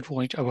a really good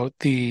point about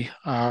the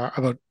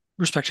about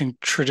respecting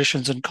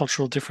traditions and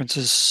cultural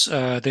differences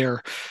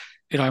there.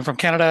 I'm from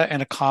Canada,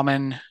 and a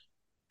common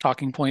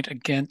talking point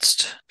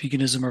against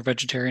veganism or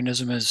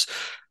vegetarianism is,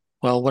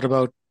 well, what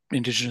about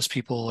Indigenous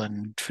people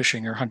and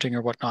fishing or hunting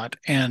or whatnot?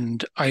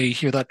 And I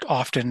hear that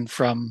often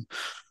from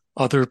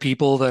other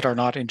people that are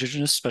not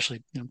Indigenous,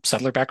 especially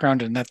settler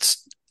background, and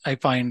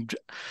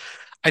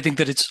I think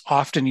that it's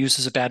often used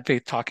as a bad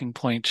faith talking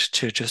point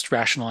to just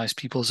rationalize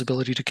people's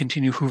ability to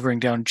continue hoovering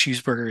down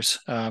cheeseburgers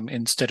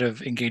instead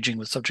of engaging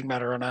with subject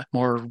matter in a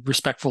more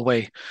respectful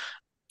way.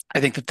 I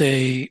think that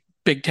the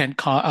Big Tent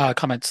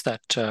comments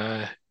that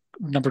a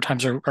number of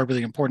times are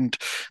really important.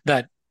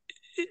 That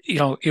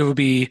it would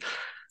be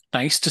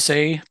nice to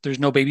say there's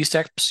no baby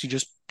steps, you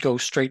just go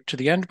straight to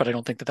the end, but I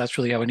don't think that that's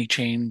really how any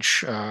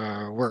change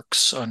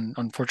works,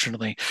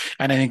 unfortunately.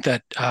 And I think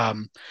that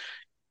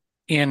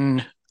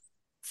in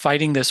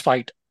fighting this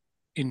fight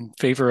in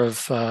favor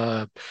of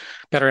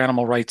better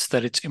animal rights,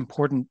 that it's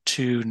important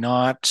to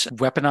not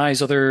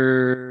weaponize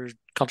other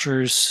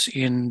cultures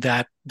in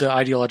the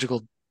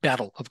ideological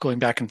battle of going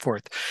back and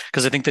forth.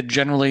 Because I think that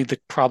generally the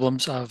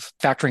problems of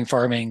factory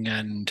farming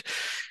and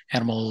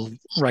animal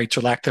rights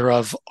or lack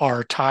thereof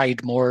are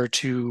tied more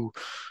to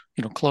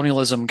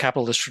colonialism,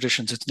 capitalist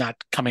traditions. It's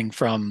not coming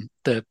from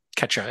the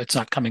Quechua. It's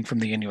not coming from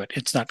the Inuit.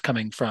 It's not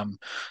coming from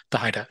the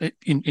Haida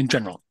in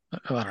general.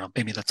 I don't know,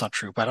 maybe that's not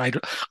true, but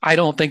I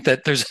don't think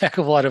that there's a heck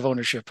of a lot of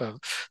ownership of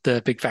the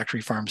big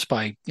factory farms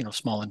by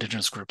small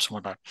indigenous groups and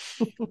whatnot.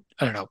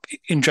 I don't know.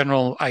 In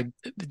general, I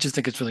just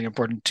think it's really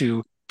important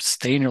to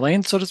stay in your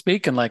lane, so to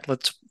speak, and like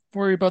let's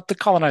worry about the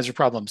colonizer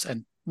problems.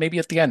 And maybe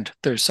at the end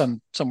there's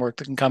some work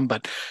that can come,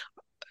 but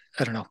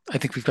I don't know. I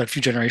think we've got a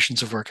few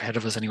generations of work ahead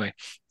of us anyway,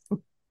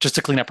 just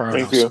to clean up our own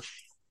house.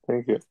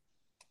 Thank you.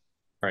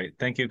 All right.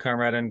 Thank you,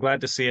 comrade. And glad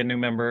to see a new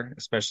member,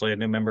 especially a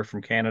new member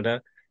from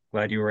Canada.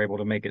 Glad you were able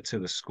to make it to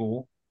the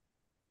school.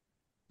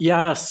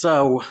 Yeah,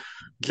 so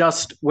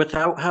just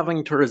without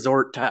having to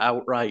resort to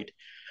outright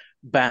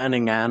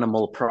banning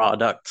animal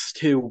products,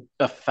 two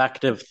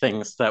effective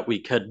things that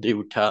we could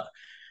do to,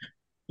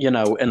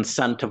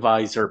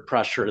 incentivize or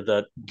pressure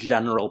the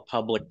general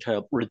public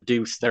to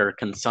reduce their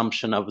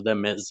consumption of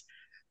them is,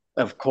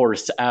 of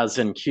course, as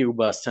in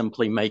Cuba,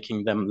 simply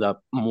making them the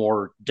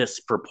more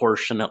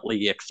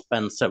disproportionately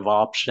expensive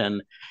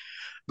option.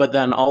 But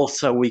then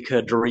also we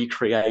could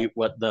recreate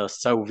what the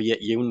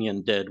Soviet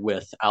Union did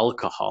with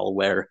alcohol,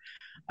 where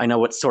I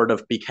know it sort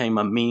of became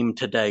a meme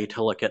today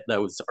to look at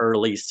those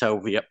early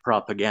Soviet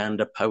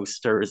propaganda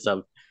posters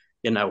of,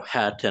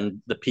 Het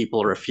and the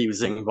people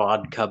refusing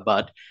vodka.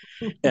 But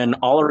in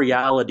all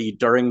reality,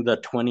 during the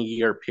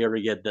 20-year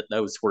period that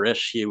those were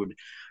issued,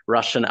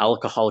 Russian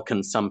alcohol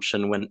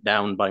consumption went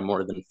down by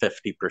more than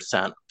 50%.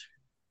 All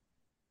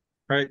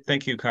right.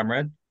 Thank you,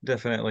 comrade.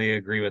 Definitely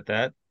agree with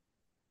that.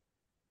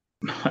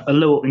 A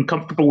little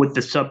uncomfortable with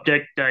the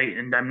subject,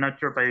 and I'm not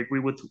sure if I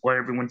agree with what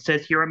everyone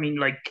says here. I mean,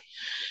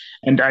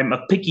 and I'm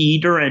a picky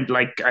eater, and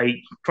I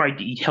try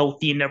to eat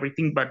healthy and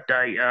everything, but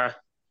I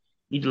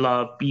eat a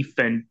lot of beef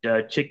and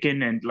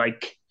chicken, and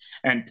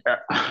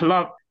a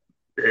lot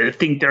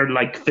think they're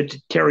like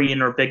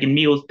vegetarian or vegan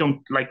meals don't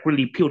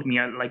really appeal to me.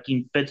 I like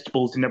eating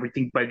vegetables and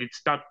everything, but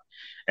it's not,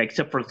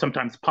 except for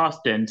sometimes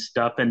pasta and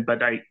stuff.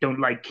 But I don't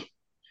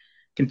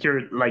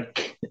consider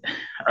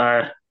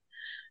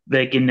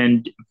vegan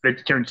and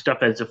vegetarian stuff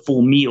as a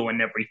full meal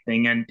and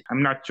everything. And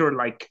I'm not sure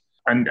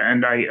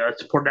and I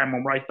support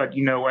animal rights, but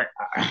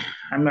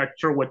I'm not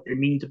sure what it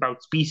means about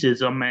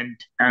speciesism and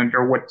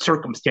under what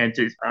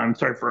circumstances.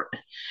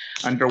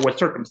 Under what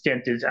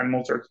circumstances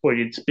animals are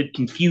exploited. It's a bit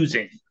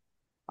confusing.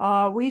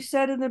 We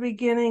said in the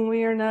beginning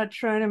we are not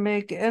trying to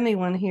make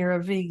anyone here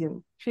a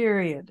vegan.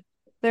 Period.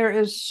 There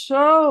is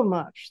so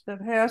much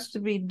that has to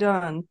be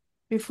done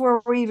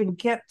before we even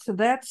get to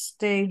that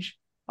stage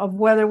of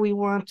whether we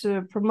want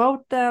to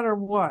promote that or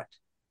what.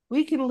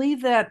 We can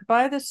leave that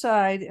by the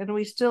side and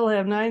we still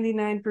have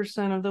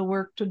 99% of the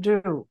work to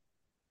do.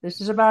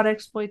 This is about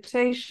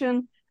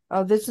exploitation.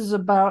 This is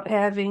about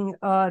having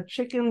a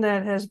chicken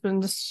that has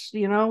been,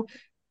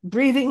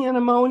 breathing in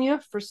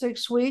ammonia for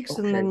 6 weeks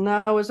and then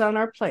now is on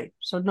our plate.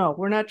 So no,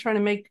 we're not trying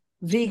to make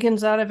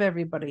vegans out of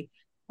everybody.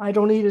 I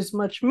don't eat as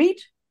much meat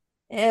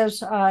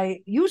as I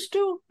used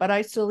to, but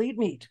I still eat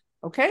meat.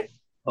 Okay?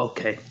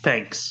 Okay,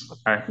 thanks.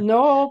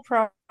 No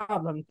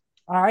problem.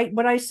 All right.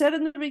 What I said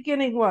in the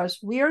beginning was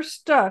we are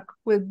stuck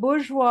with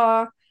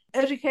bourgeois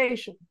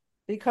education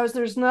because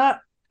there's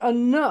not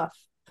enough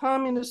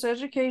communist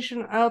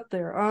education out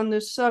there on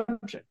this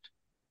subject.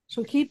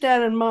 So keep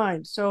that in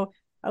mind. So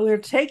we're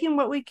taking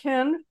what we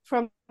can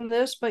from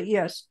this, but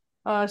yes,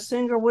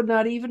 Singer would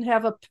not even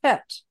have a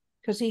pet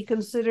because he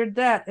considered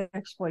that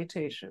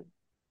exploitation.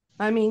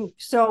 I mean,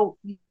 so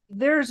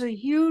there's a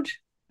huge,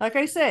 like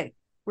I say,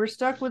 we're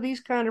stuck with these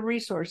kind of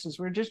resources.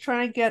 We're just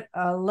trying to get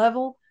a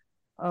level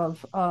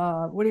of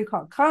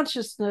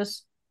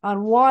consciousness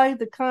on why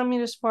the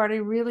Communist Party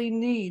really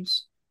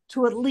needs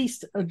to at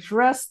least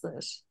address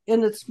this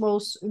in its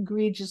most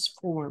egregious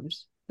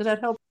forms. Does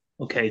that help?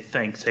 Okay,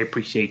 thanks. I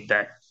appreciate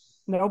that.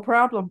 No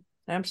problem.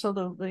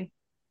 Absolutely.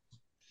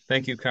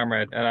 Thank you,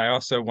 comrade. And I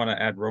also want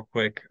to add real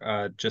quick,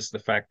 just the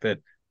fact that,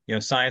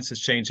 science is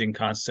changing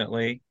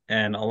constantly,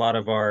 and a lot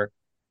of our,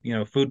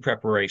 food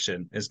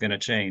preparation is going to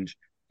change.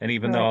 And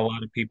even though a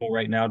lot of people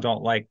right now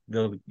don't like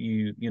the,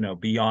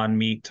 beyond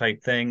meat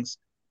type things,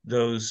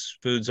 those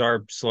foods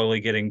are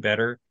slowly getting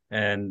better.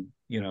 And,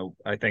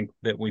 I think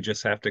that we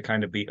just have to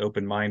kind of be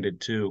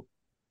open-minded too,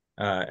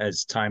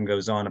 as time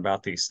goes on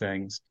about these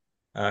things.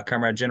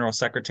 Comrade General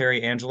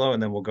Secretary Angelo,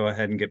 and then we'll go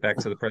ahead and get back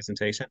to the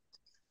presentation.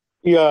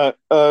 Yeah,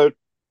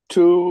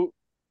 two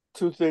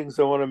things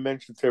I want to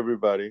mention to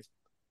everybody.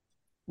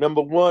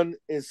 Number one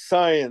is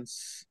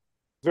science,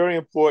 very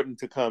important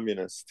to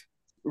communists.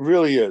 It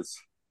really is.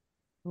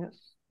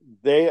 Yes.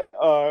 They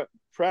are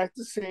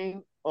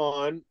practicing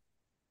on,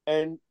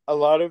 and a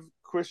lot of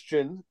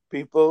Christian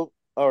people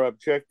are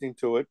objecting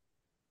to it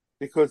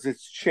because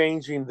it's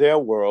changing their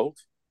world.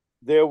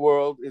 Their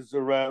world is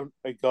around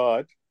a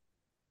God.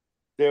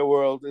 Their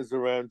world is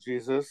around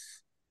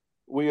Jesus.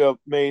 We are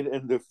made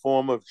in the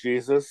form of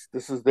Jesus.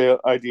 This is their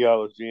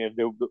ideology, and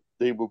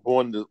they were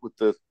born with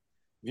this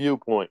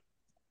viewpoint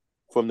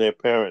from their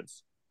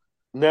parents.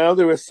 Now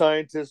there are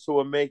scientists who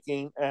are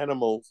making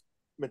animals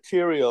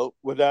material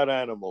without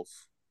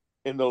animals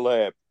in the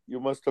lab.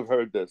 You must have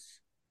heard this.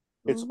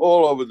 It's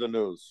all over the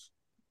news.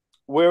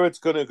 Where it's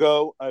going to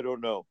go, I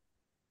don't know.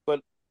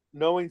 But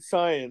knowing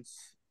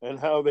science and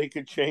how they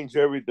can change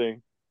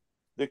everything,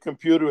 the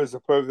computer is a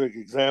perfect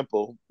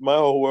example. My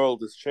whole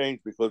world has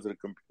changed because of the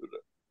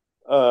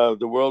computer.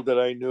 The world that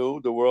I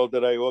knew, the world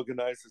that I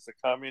organized as a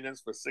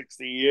communist for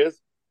 60 years,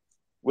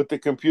 with the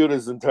computer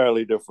is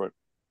entirely different.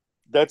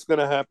 That's going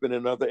to happen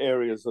in other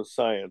areas of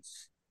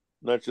science,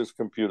 not just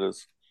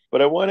computers.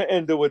 But I want to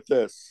end it with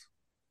this.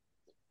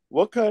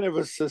 What kind of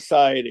a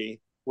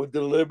society would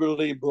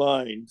deliberately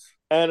blind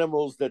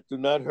animals that do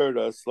not hurt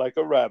us, like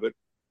a rabbit,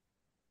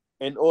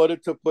 in order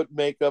to put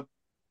makeup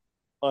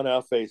on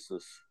our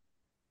faces?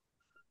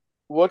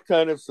 What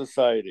kind of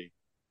society?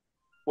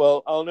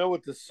 Well, I'll know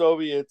what the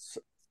Soviets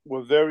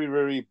were very,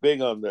 very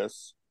big on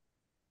this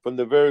from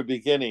the very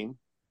beginning,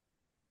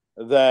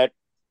 that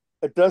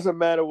it doesn't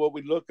matter what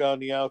we look on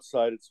the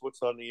outside, it's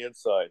what's on the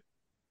inside.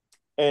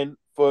 And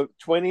for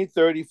 20,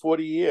 30,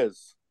 40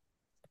 years,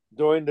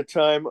 during the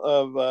time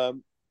of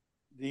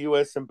the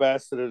U.S.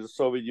 ambassador to the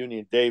Soviet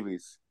Union,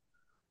 Davies,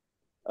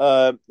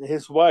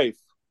 his wife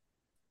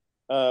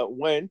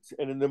went,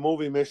 and in the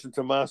movie Mission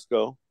to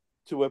Moscow,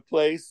 to a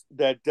place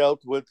that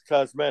dealt with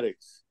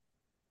cosmetics.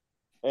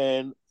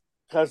 And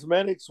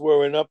cosmetics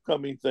were an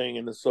upcoming thing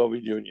in the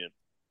Soviet Union,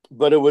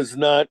 but it was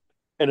not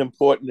an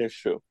important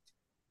issue.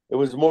 It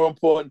was more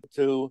important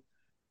to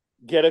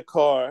get a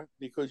car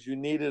because you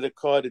needed a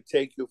car to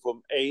take you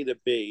from A to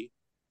B,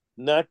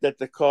 not that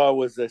the car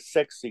was a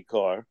sexy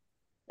car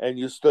and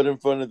you stood in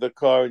front of the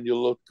car and you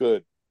looked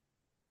good.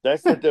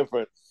 That's the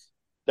difference.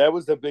 That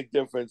was the big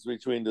difference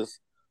between this,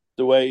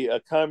 the way a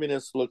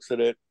communist looks at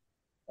it.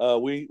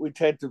 We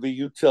tend to be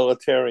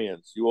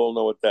utilitarians. You all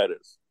know what that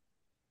is.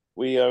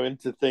 We are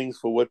into things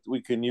for what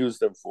we can use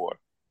them for,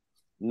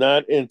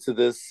 not into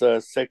this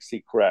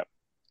sexy crap.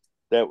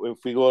 That if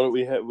we go,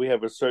 we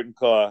have a certain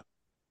car,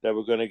 that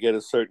we're going to get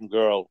a certain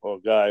girl or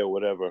guy or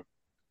whatever.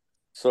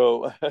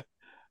 So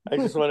I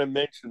just want to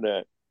mention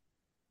that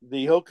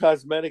the whole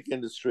cosmetic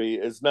industry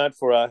is not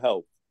for our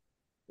health.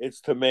 It's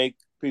to make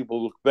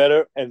people look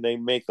better, and they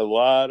make a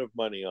lot of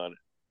money on it.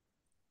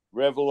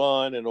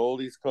 Revlon and all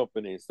these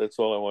companies, that's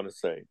all I want to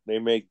say. They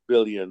make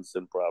billions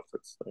in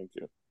profits. Thank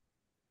you.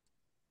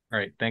 All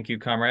right. Thank you,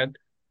 comrade.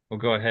 We'll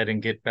go ahead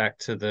and get back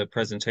to the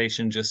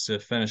presentation just to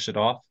finish it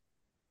off.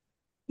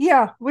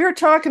 Yeah, we're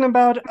talking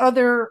about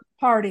other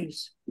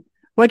parties.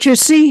 What you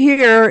see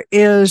here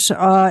is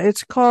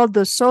it's called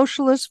the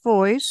Socialist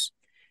Voice.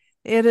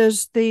 It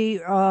is the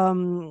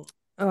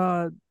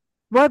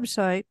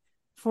website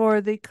for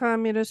the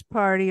Communist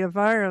Party of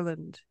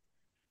Ireland.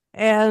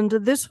 And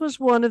this was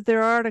one of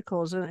their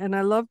articles, and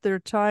I love their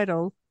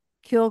title,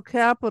 Kill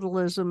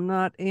Capitalism,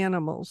 Not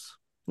Animals.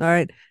 All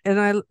right.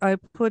 And I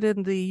put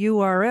in the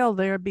URL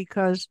there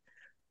because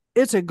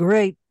it's a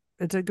great,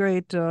 what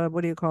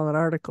do you call it,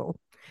 article.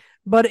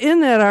 But in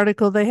that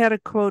article, they had a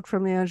quote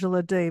from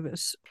Angela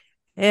Davis.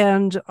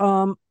 And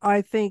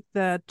I think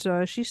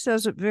that she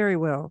says it very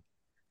well.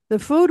 The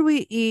food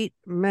we eat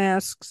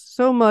masks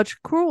so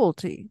much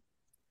cruelty.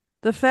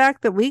 The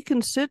fact that we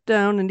can sit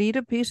down and eat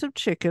a piece of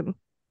chicken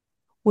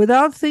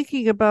without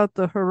thinking about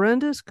the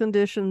horrendous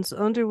conditions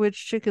under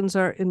which chickens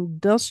are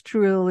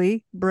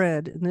industrially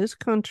bred in this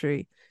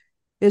country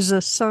is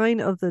a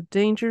sign of the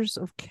dangers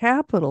of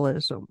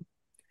capitalism,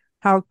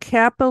 how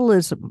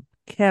capitalism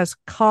has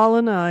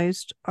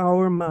colonized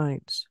our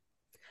minds.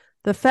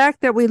 The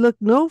fact that we look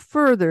no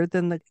further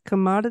than the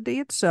commodity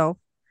itself,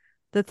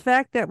 the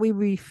fact that we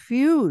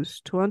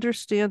refuse to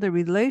understand the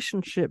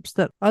relationships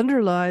that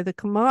underlie the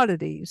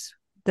commodities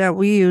that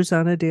we use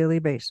on a daily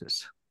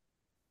basis.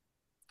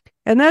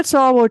 And that's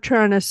all we're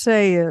trying to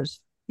say is,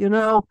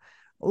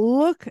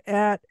 look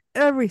at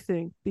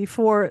everything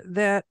before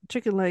that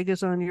chicken leg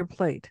is on your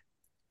plate.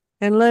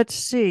 And let's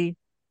see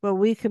what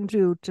we can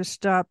do to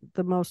stop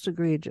the most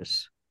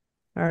egregious.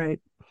 All right,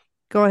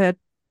 go ahead.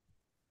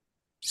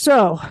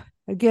 So,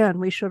 again,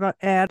 we should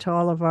add to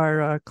all of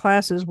our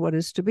classes what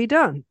is to be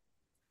done.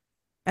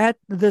 At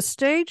the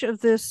stage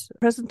of this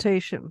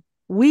presentation,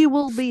 we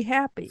will be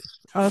happy,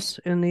 us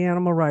in the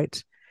animal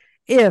rights,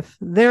 if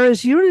there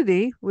is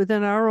unity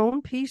within our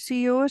own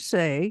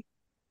PCUSA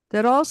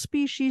that all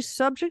species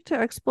subject to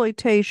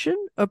exploitation,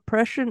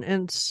 oppression,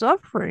 and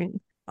suffering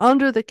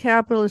under the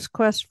capitalist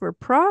quest for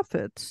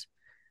profits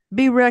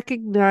be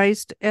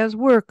recognized as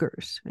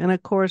workers. And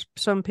of course,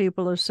 some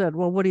people have said,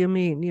 well, what do you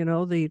mean?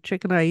 The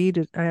chicken I eat,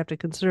 I have to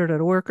consider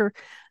it a worker?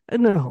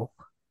 No.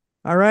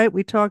 All right.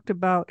 We talked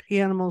about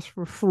animals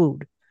for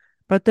food,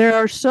 but there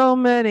are so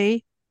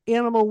many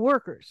animal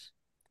workers,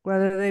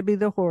 whether they be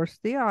the horse,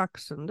 the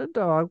oxen, the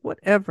dog,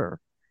 whatever,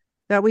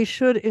 that we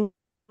should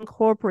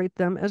incorporate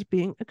them as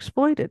being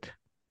exploited.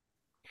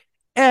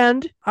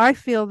 And I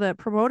feel that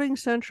promoting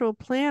central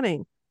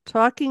planning,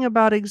 talking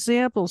about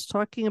examples,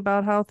 talking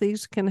about how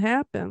things can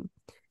happen,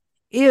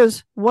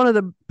 is one of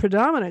the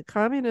predominant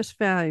communist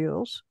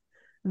values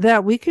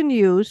that we can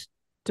use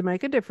to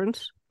make a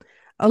difference,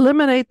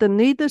 eliminate the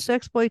needless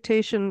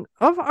exploitation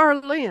of our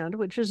land,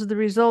 which is the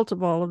result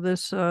of all of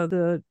this,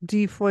 the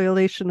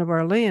defoliation of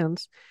our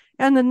lands,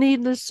 and the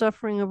needless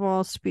suffering of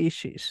all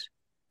species.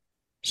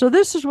 So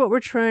this is what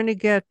we're trying to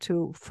get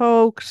to,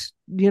 folks.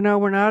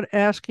 We're not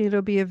asking you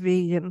to be a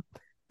vegan,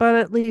 but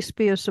at least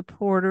be a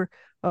supporter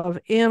of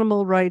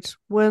animal rights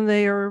when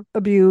they are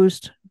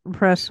abused,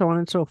 oppressed, so on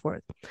and so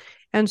forth.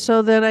 And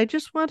so then I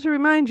just want to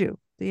remind you,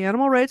 the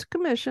Animal Rights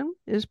Commission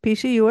is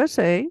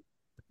PCUSA.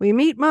 We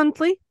meet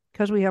monthly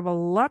because we have a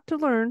lot to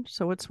learn.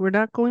 So we're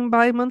not going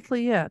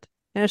bi-monthly yet.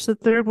 And it's the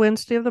third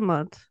Wednesday of the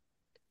month.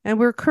 And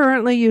we're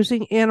currently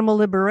using Animal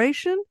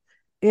Liberation,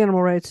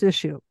 Animal Rights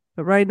Issue.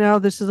 But right now,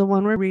 this is the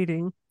one we're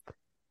reading.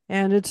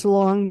 And it's a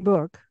long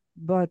book,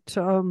 but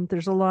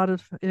there's a lot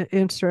of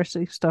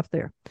interesting stuff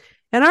there.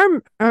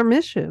 And our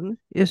mission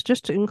is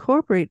just to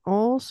incorporate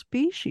all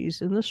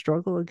species in the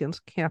struggle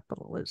against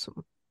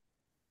capitalism.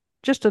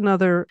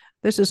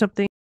 This is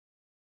something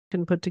we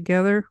can put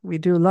together. We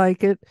do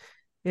like it.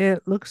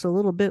 It looks a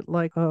little bit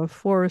like a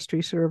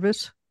forestry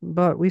service,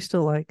 but we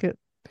still like it.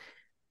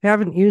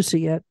 Haven't used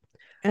it yet.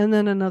 And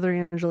then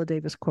another Angela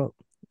Davis quote.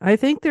 I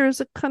think there is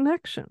a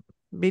connection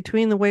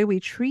between the way we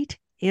treat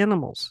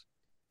animals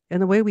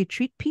and the way we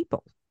treat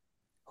people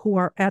who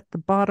are at the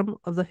bottom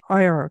of the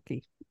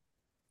hierarchy.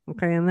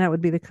 Okay, and that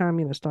would be the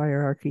communist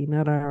hierarchy,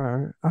 not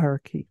our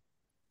hierarchy.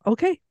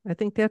 Okay, I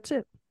think that's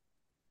it.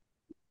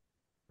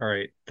 All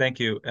right, thank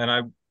you. And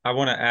I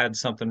want to add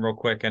something real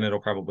quick, and it'll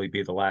probably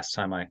be the last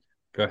time I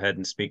go ahead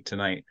and speak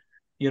tonight.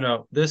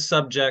 This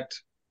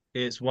subject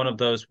is one of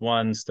those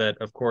ones that,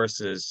 of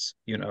course, is,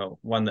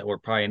 one that we're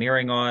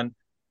pioneering on.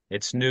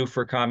 It's new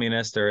for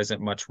communists. There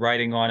isn't much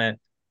writing on it.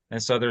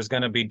 And so there's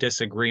going to be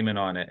disagreement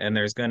on it, and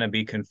there's going to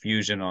be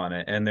confusion on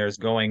it, and there's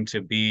going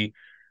to be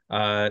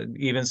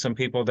even some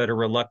people that are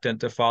reluctant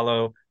to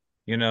follow,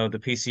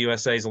 the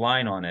PCUSA's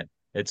line on it.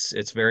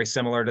 It's very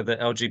similar to the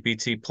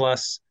LGBT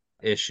plus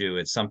issue.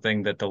 It's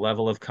something that the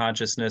level of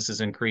consciousness is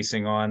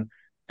increasing on.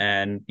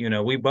 And,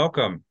 we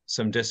welcome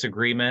some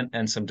disagreement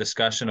and some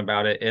discussion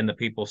about it in the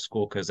People's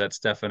School, because that's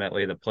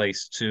definitely the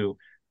place to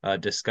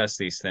discuss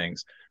these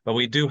things. But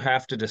we do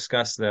have to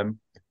discuss them.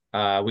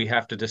 We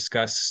have to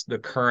discuss the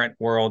current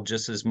world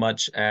just as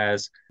much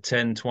as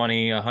 10,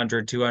 20,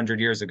 100, 200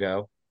 years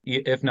ago,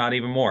 if not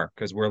even more,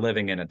 because we're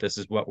living in it. This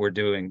is what we're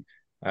doing.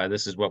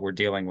 This is what we're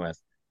dealing with.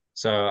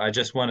 So I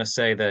just want to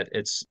say that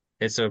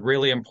it's a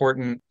really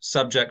important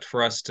subject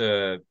for us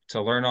to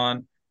learn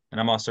on. And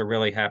I'm also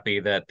really happy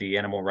that the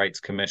Animal Rights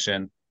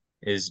Commission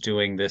is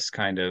doing this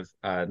kind of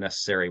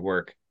necessary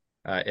work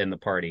in the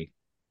party.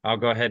 I'll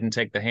go ahead and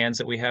take the hands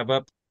that we have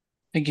up.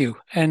 Thank you.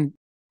 And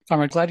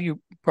I'm glad you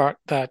brought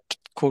that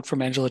quote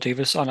from Angela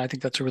Davis on. I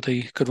think that's a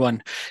really good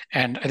one.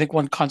 And I think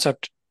one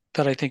concept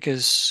that I think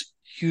is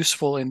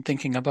useful in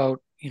thinking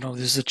about,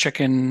 is the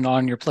chicken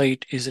on your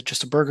plate, is it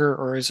just a burger,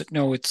 or is it,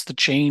 no, it's the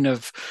chain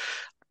of,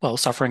 well,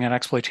 suffering and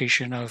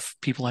exploitation of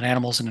people and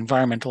animals and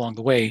environment along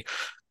the way.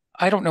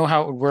 I don't know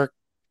how it would work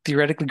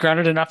theoretically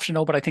grounded enough to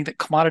know, but I think that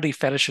commodity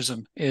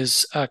fetishism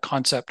is a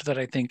concept that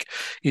I think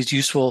is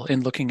useful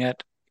in looking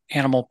at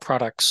animal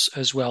products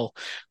as well,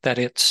 that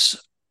it's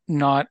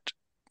not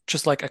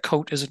just like a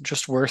coat isn't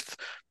just worth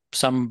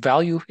some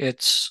value,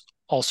 it's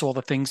also all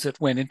the things that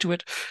went into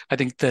it. I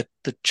think that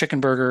the chicken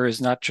burger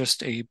is not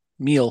just a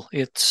meal,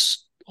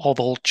 it's all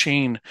the whole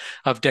chain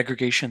of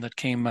degradation that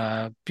came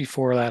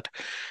before that.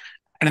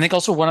 And I think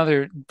also one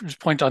other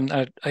point on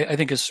I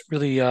think is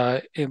really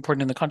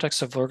important in the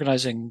context of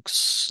organizing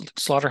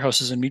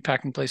slaughterhouses and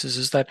meatpacking places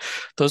is that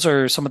those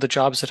are some of the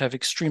jobs that have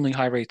extremely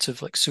high rates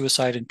of like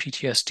suicide and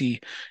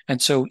PTSD.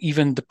 And so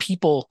even the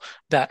people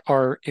that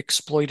are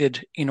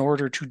exploited in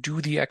order to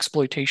do the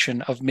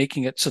exploitation of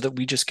making it so that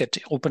we just get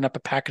to open up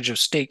a package of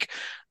steak,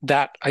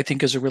 that I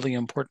think is a really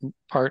important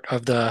part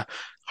of the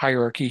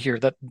hierarchy here,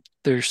 that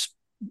there's,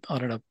 I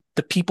don't know,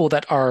 the people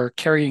that are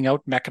carrying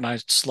out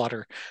mechanized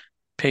slaughter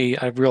pay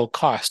a real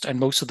cost. And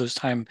most of those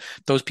time,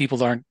 those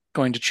people aren't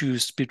going to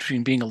choose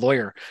between being a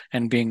lawyer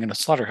and being in a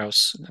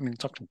slaughterhouse. I mean,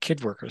 it's often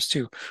kid workers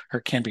too, or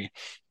it can be.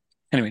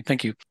 Anyway,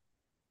 thank you.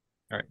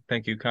 All right.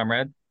 Thank you,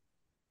 comrade.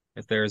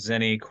 If there's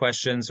any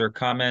questions or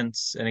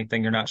comments,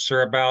 anything you're not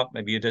sure about,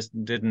 maybe you just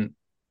didn't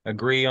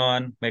agree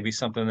on, maybe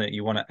something that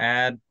you want to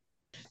add.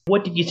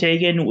 What did you say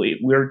again?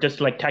 We're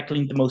just like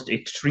tackling the most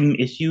extreme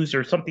issues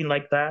or something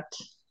like that?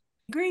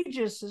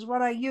 Egregious is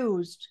what I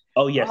used.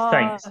 Oh, yes,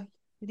 thanks.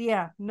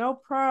 Yeah, no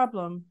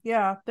problem.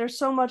 Yeah, there's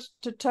so much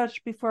to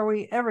touch before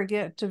we ever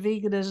get to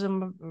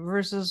veganism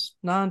versus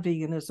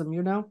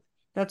non-veganism,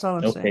 That's all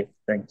I'm saying. Okay,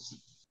 thanks.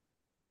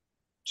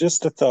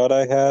 Just a thought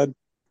I had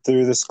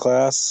through this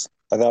class.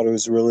 I thought it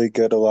was really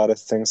good, a lot of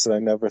things that I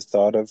never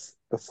thought of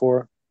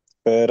before.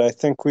 But I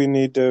think we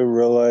need to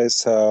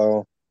realize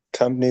how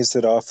companies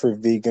that offer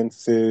vegan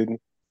food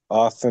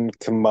often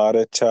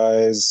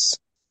commoditize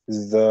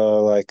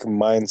the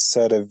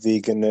mindset of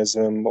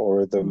veganism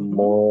or the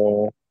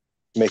moral,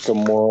 make a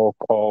moral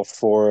call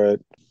for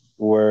it,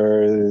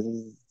 where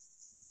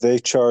they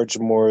charge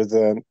more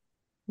than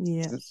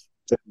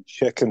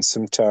chicken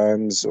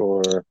sometimes,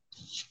 or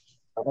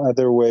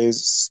other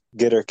ways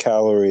get our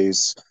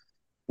calories,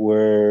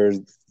 where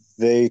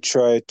they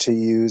try to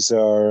use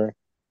our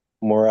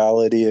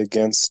morality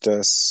against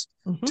us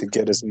to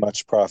get as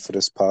much profit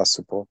as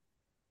possible.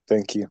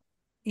 Thank you.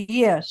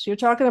 Yes, you're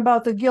talking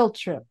about the guilt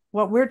trip.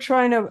 What we're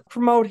trying to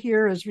promote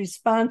here is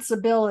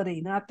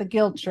responsibility, not the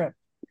guilt trip.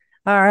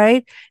 All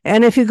right.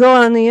 And if you go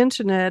on the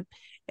internet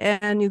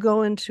and you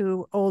go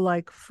into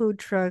like food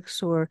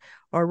trucks or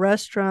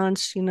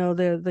restaurants,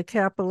 the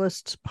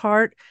capitalists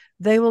part,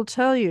 they will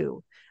tell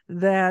you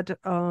that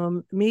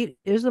meat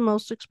is the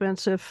most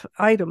expensive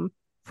item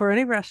for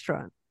any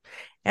restaurant,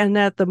 and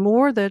that the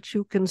more that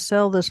you can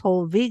sell this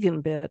whole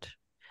vegan bit,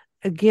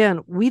 again,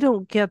 we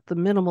don't get the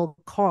minimal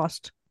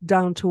cost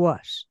down to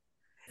us.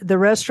 The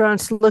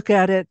restaurants look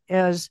at it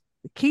as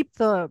keep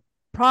the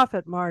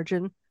profit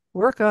margin,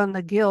 work on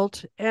the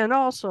guilt, and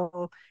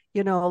also,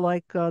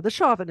 the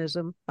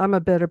chauvinism. I'm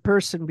a better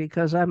person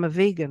because I'm a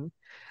vegan.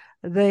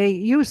 They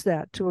use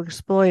that to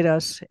exploit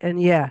us.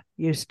 And yeah,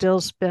 you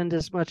still spend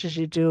as much as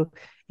you do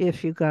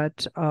if you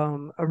got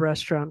a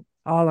restaurant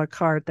a la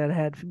carte that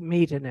had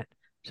meat in it.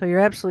 So you're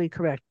absolutely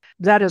correct.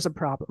 That is a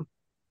problem.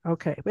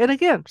 Okay. And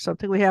again,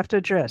 something we have to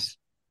address.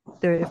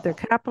 If they're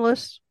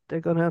capitalists, they're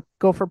going to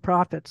go for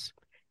profits.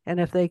 And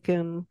if they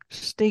can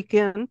sneak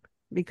in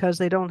because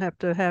they don't have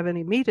to have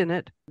any meat in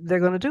it, they're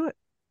going to do it.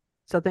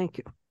 So thank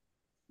you.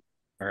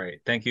 All right.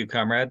 Thank you,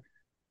 comrade.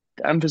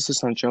 The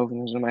emphasis on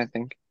chauvinism, I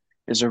think,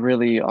 is a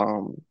really,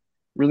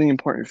 really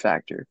important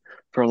factor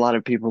for a lot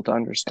of people to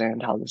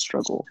understand how the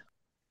struggle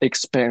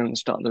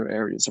expands to other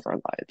areas of our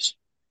lives.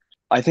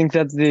 I think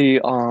that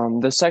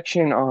the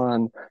section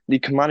on the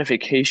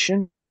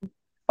commodification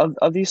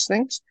of these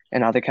things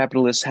and how the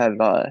capitalists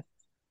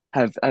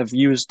have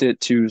used it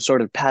to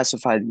sort of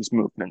pacify these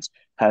movements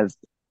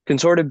can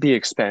sort of be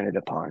expanded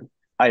upon.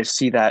 I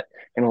see that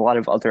in a lot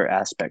of other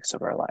aspects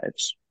of our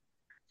lives.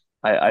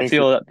 I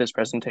feel that this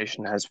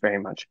presentation has very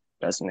much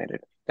resonated.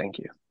 Thank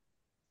you.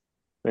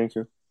 Thank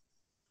you.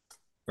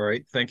 All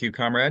right. Thank you,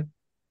 comrade.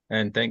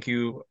 And thank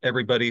you,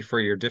 everybody, for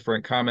your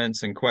different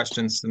comments and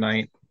questions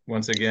tonight.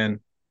 Once again,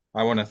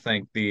 I want to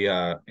thank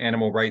the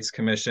Animal Rights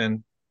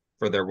Commission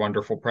for their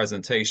wonderful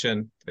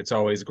presentation. It's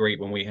always great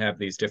when we have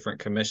these different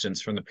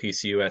commissions from the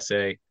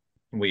PCUSA,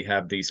 and we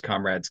have these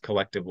comrades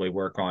collectively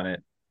work on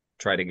it,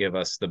 try to give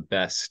us the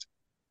best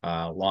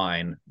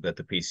line that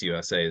the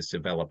PCUSA is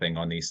developing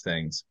on these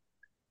things.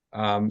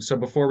 So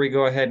before we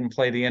go ahead and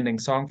play the ending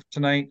song for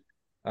tonight,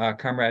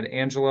 Comrade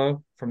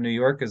Angelo from New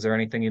York, is there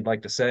anything you'd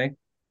like to say?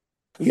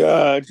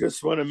 Yeah, I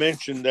just want to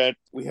mention that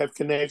we have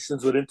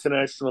connections with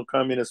international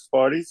communist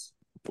parties.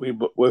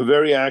 We're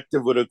very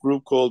active with a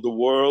group called the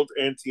World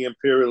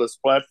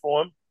Anti-Imperialist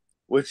Platform,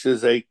 which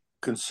is a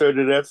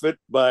concerted effort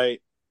by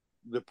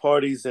the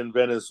parties in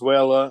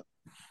Venezuela,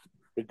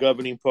 the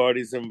governing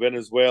parties in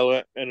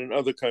Venezuela, and in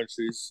other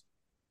countries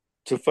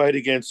to fight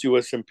against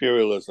U.S.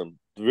 imperialism.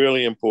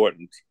 Really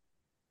important.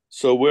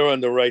 So we're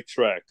on the right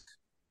track.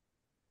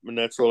 And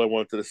that's all I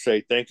wanted to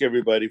say. Thank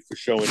everybody for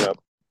showing up.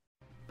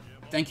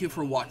 Thank you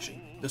for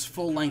watching this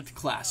full-length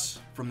class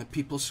from the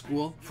People's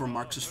School for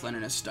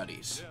Marxist-Leninist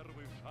Studies.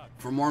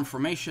 For more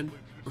information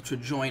or to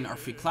join our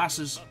free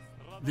classes,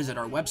 visit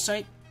our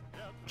website,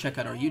 check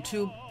out our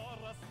YouTube,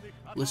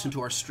 listen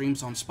to our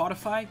streams on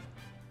Spotify,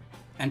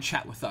 and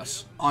chat with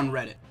us on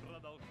Reddit.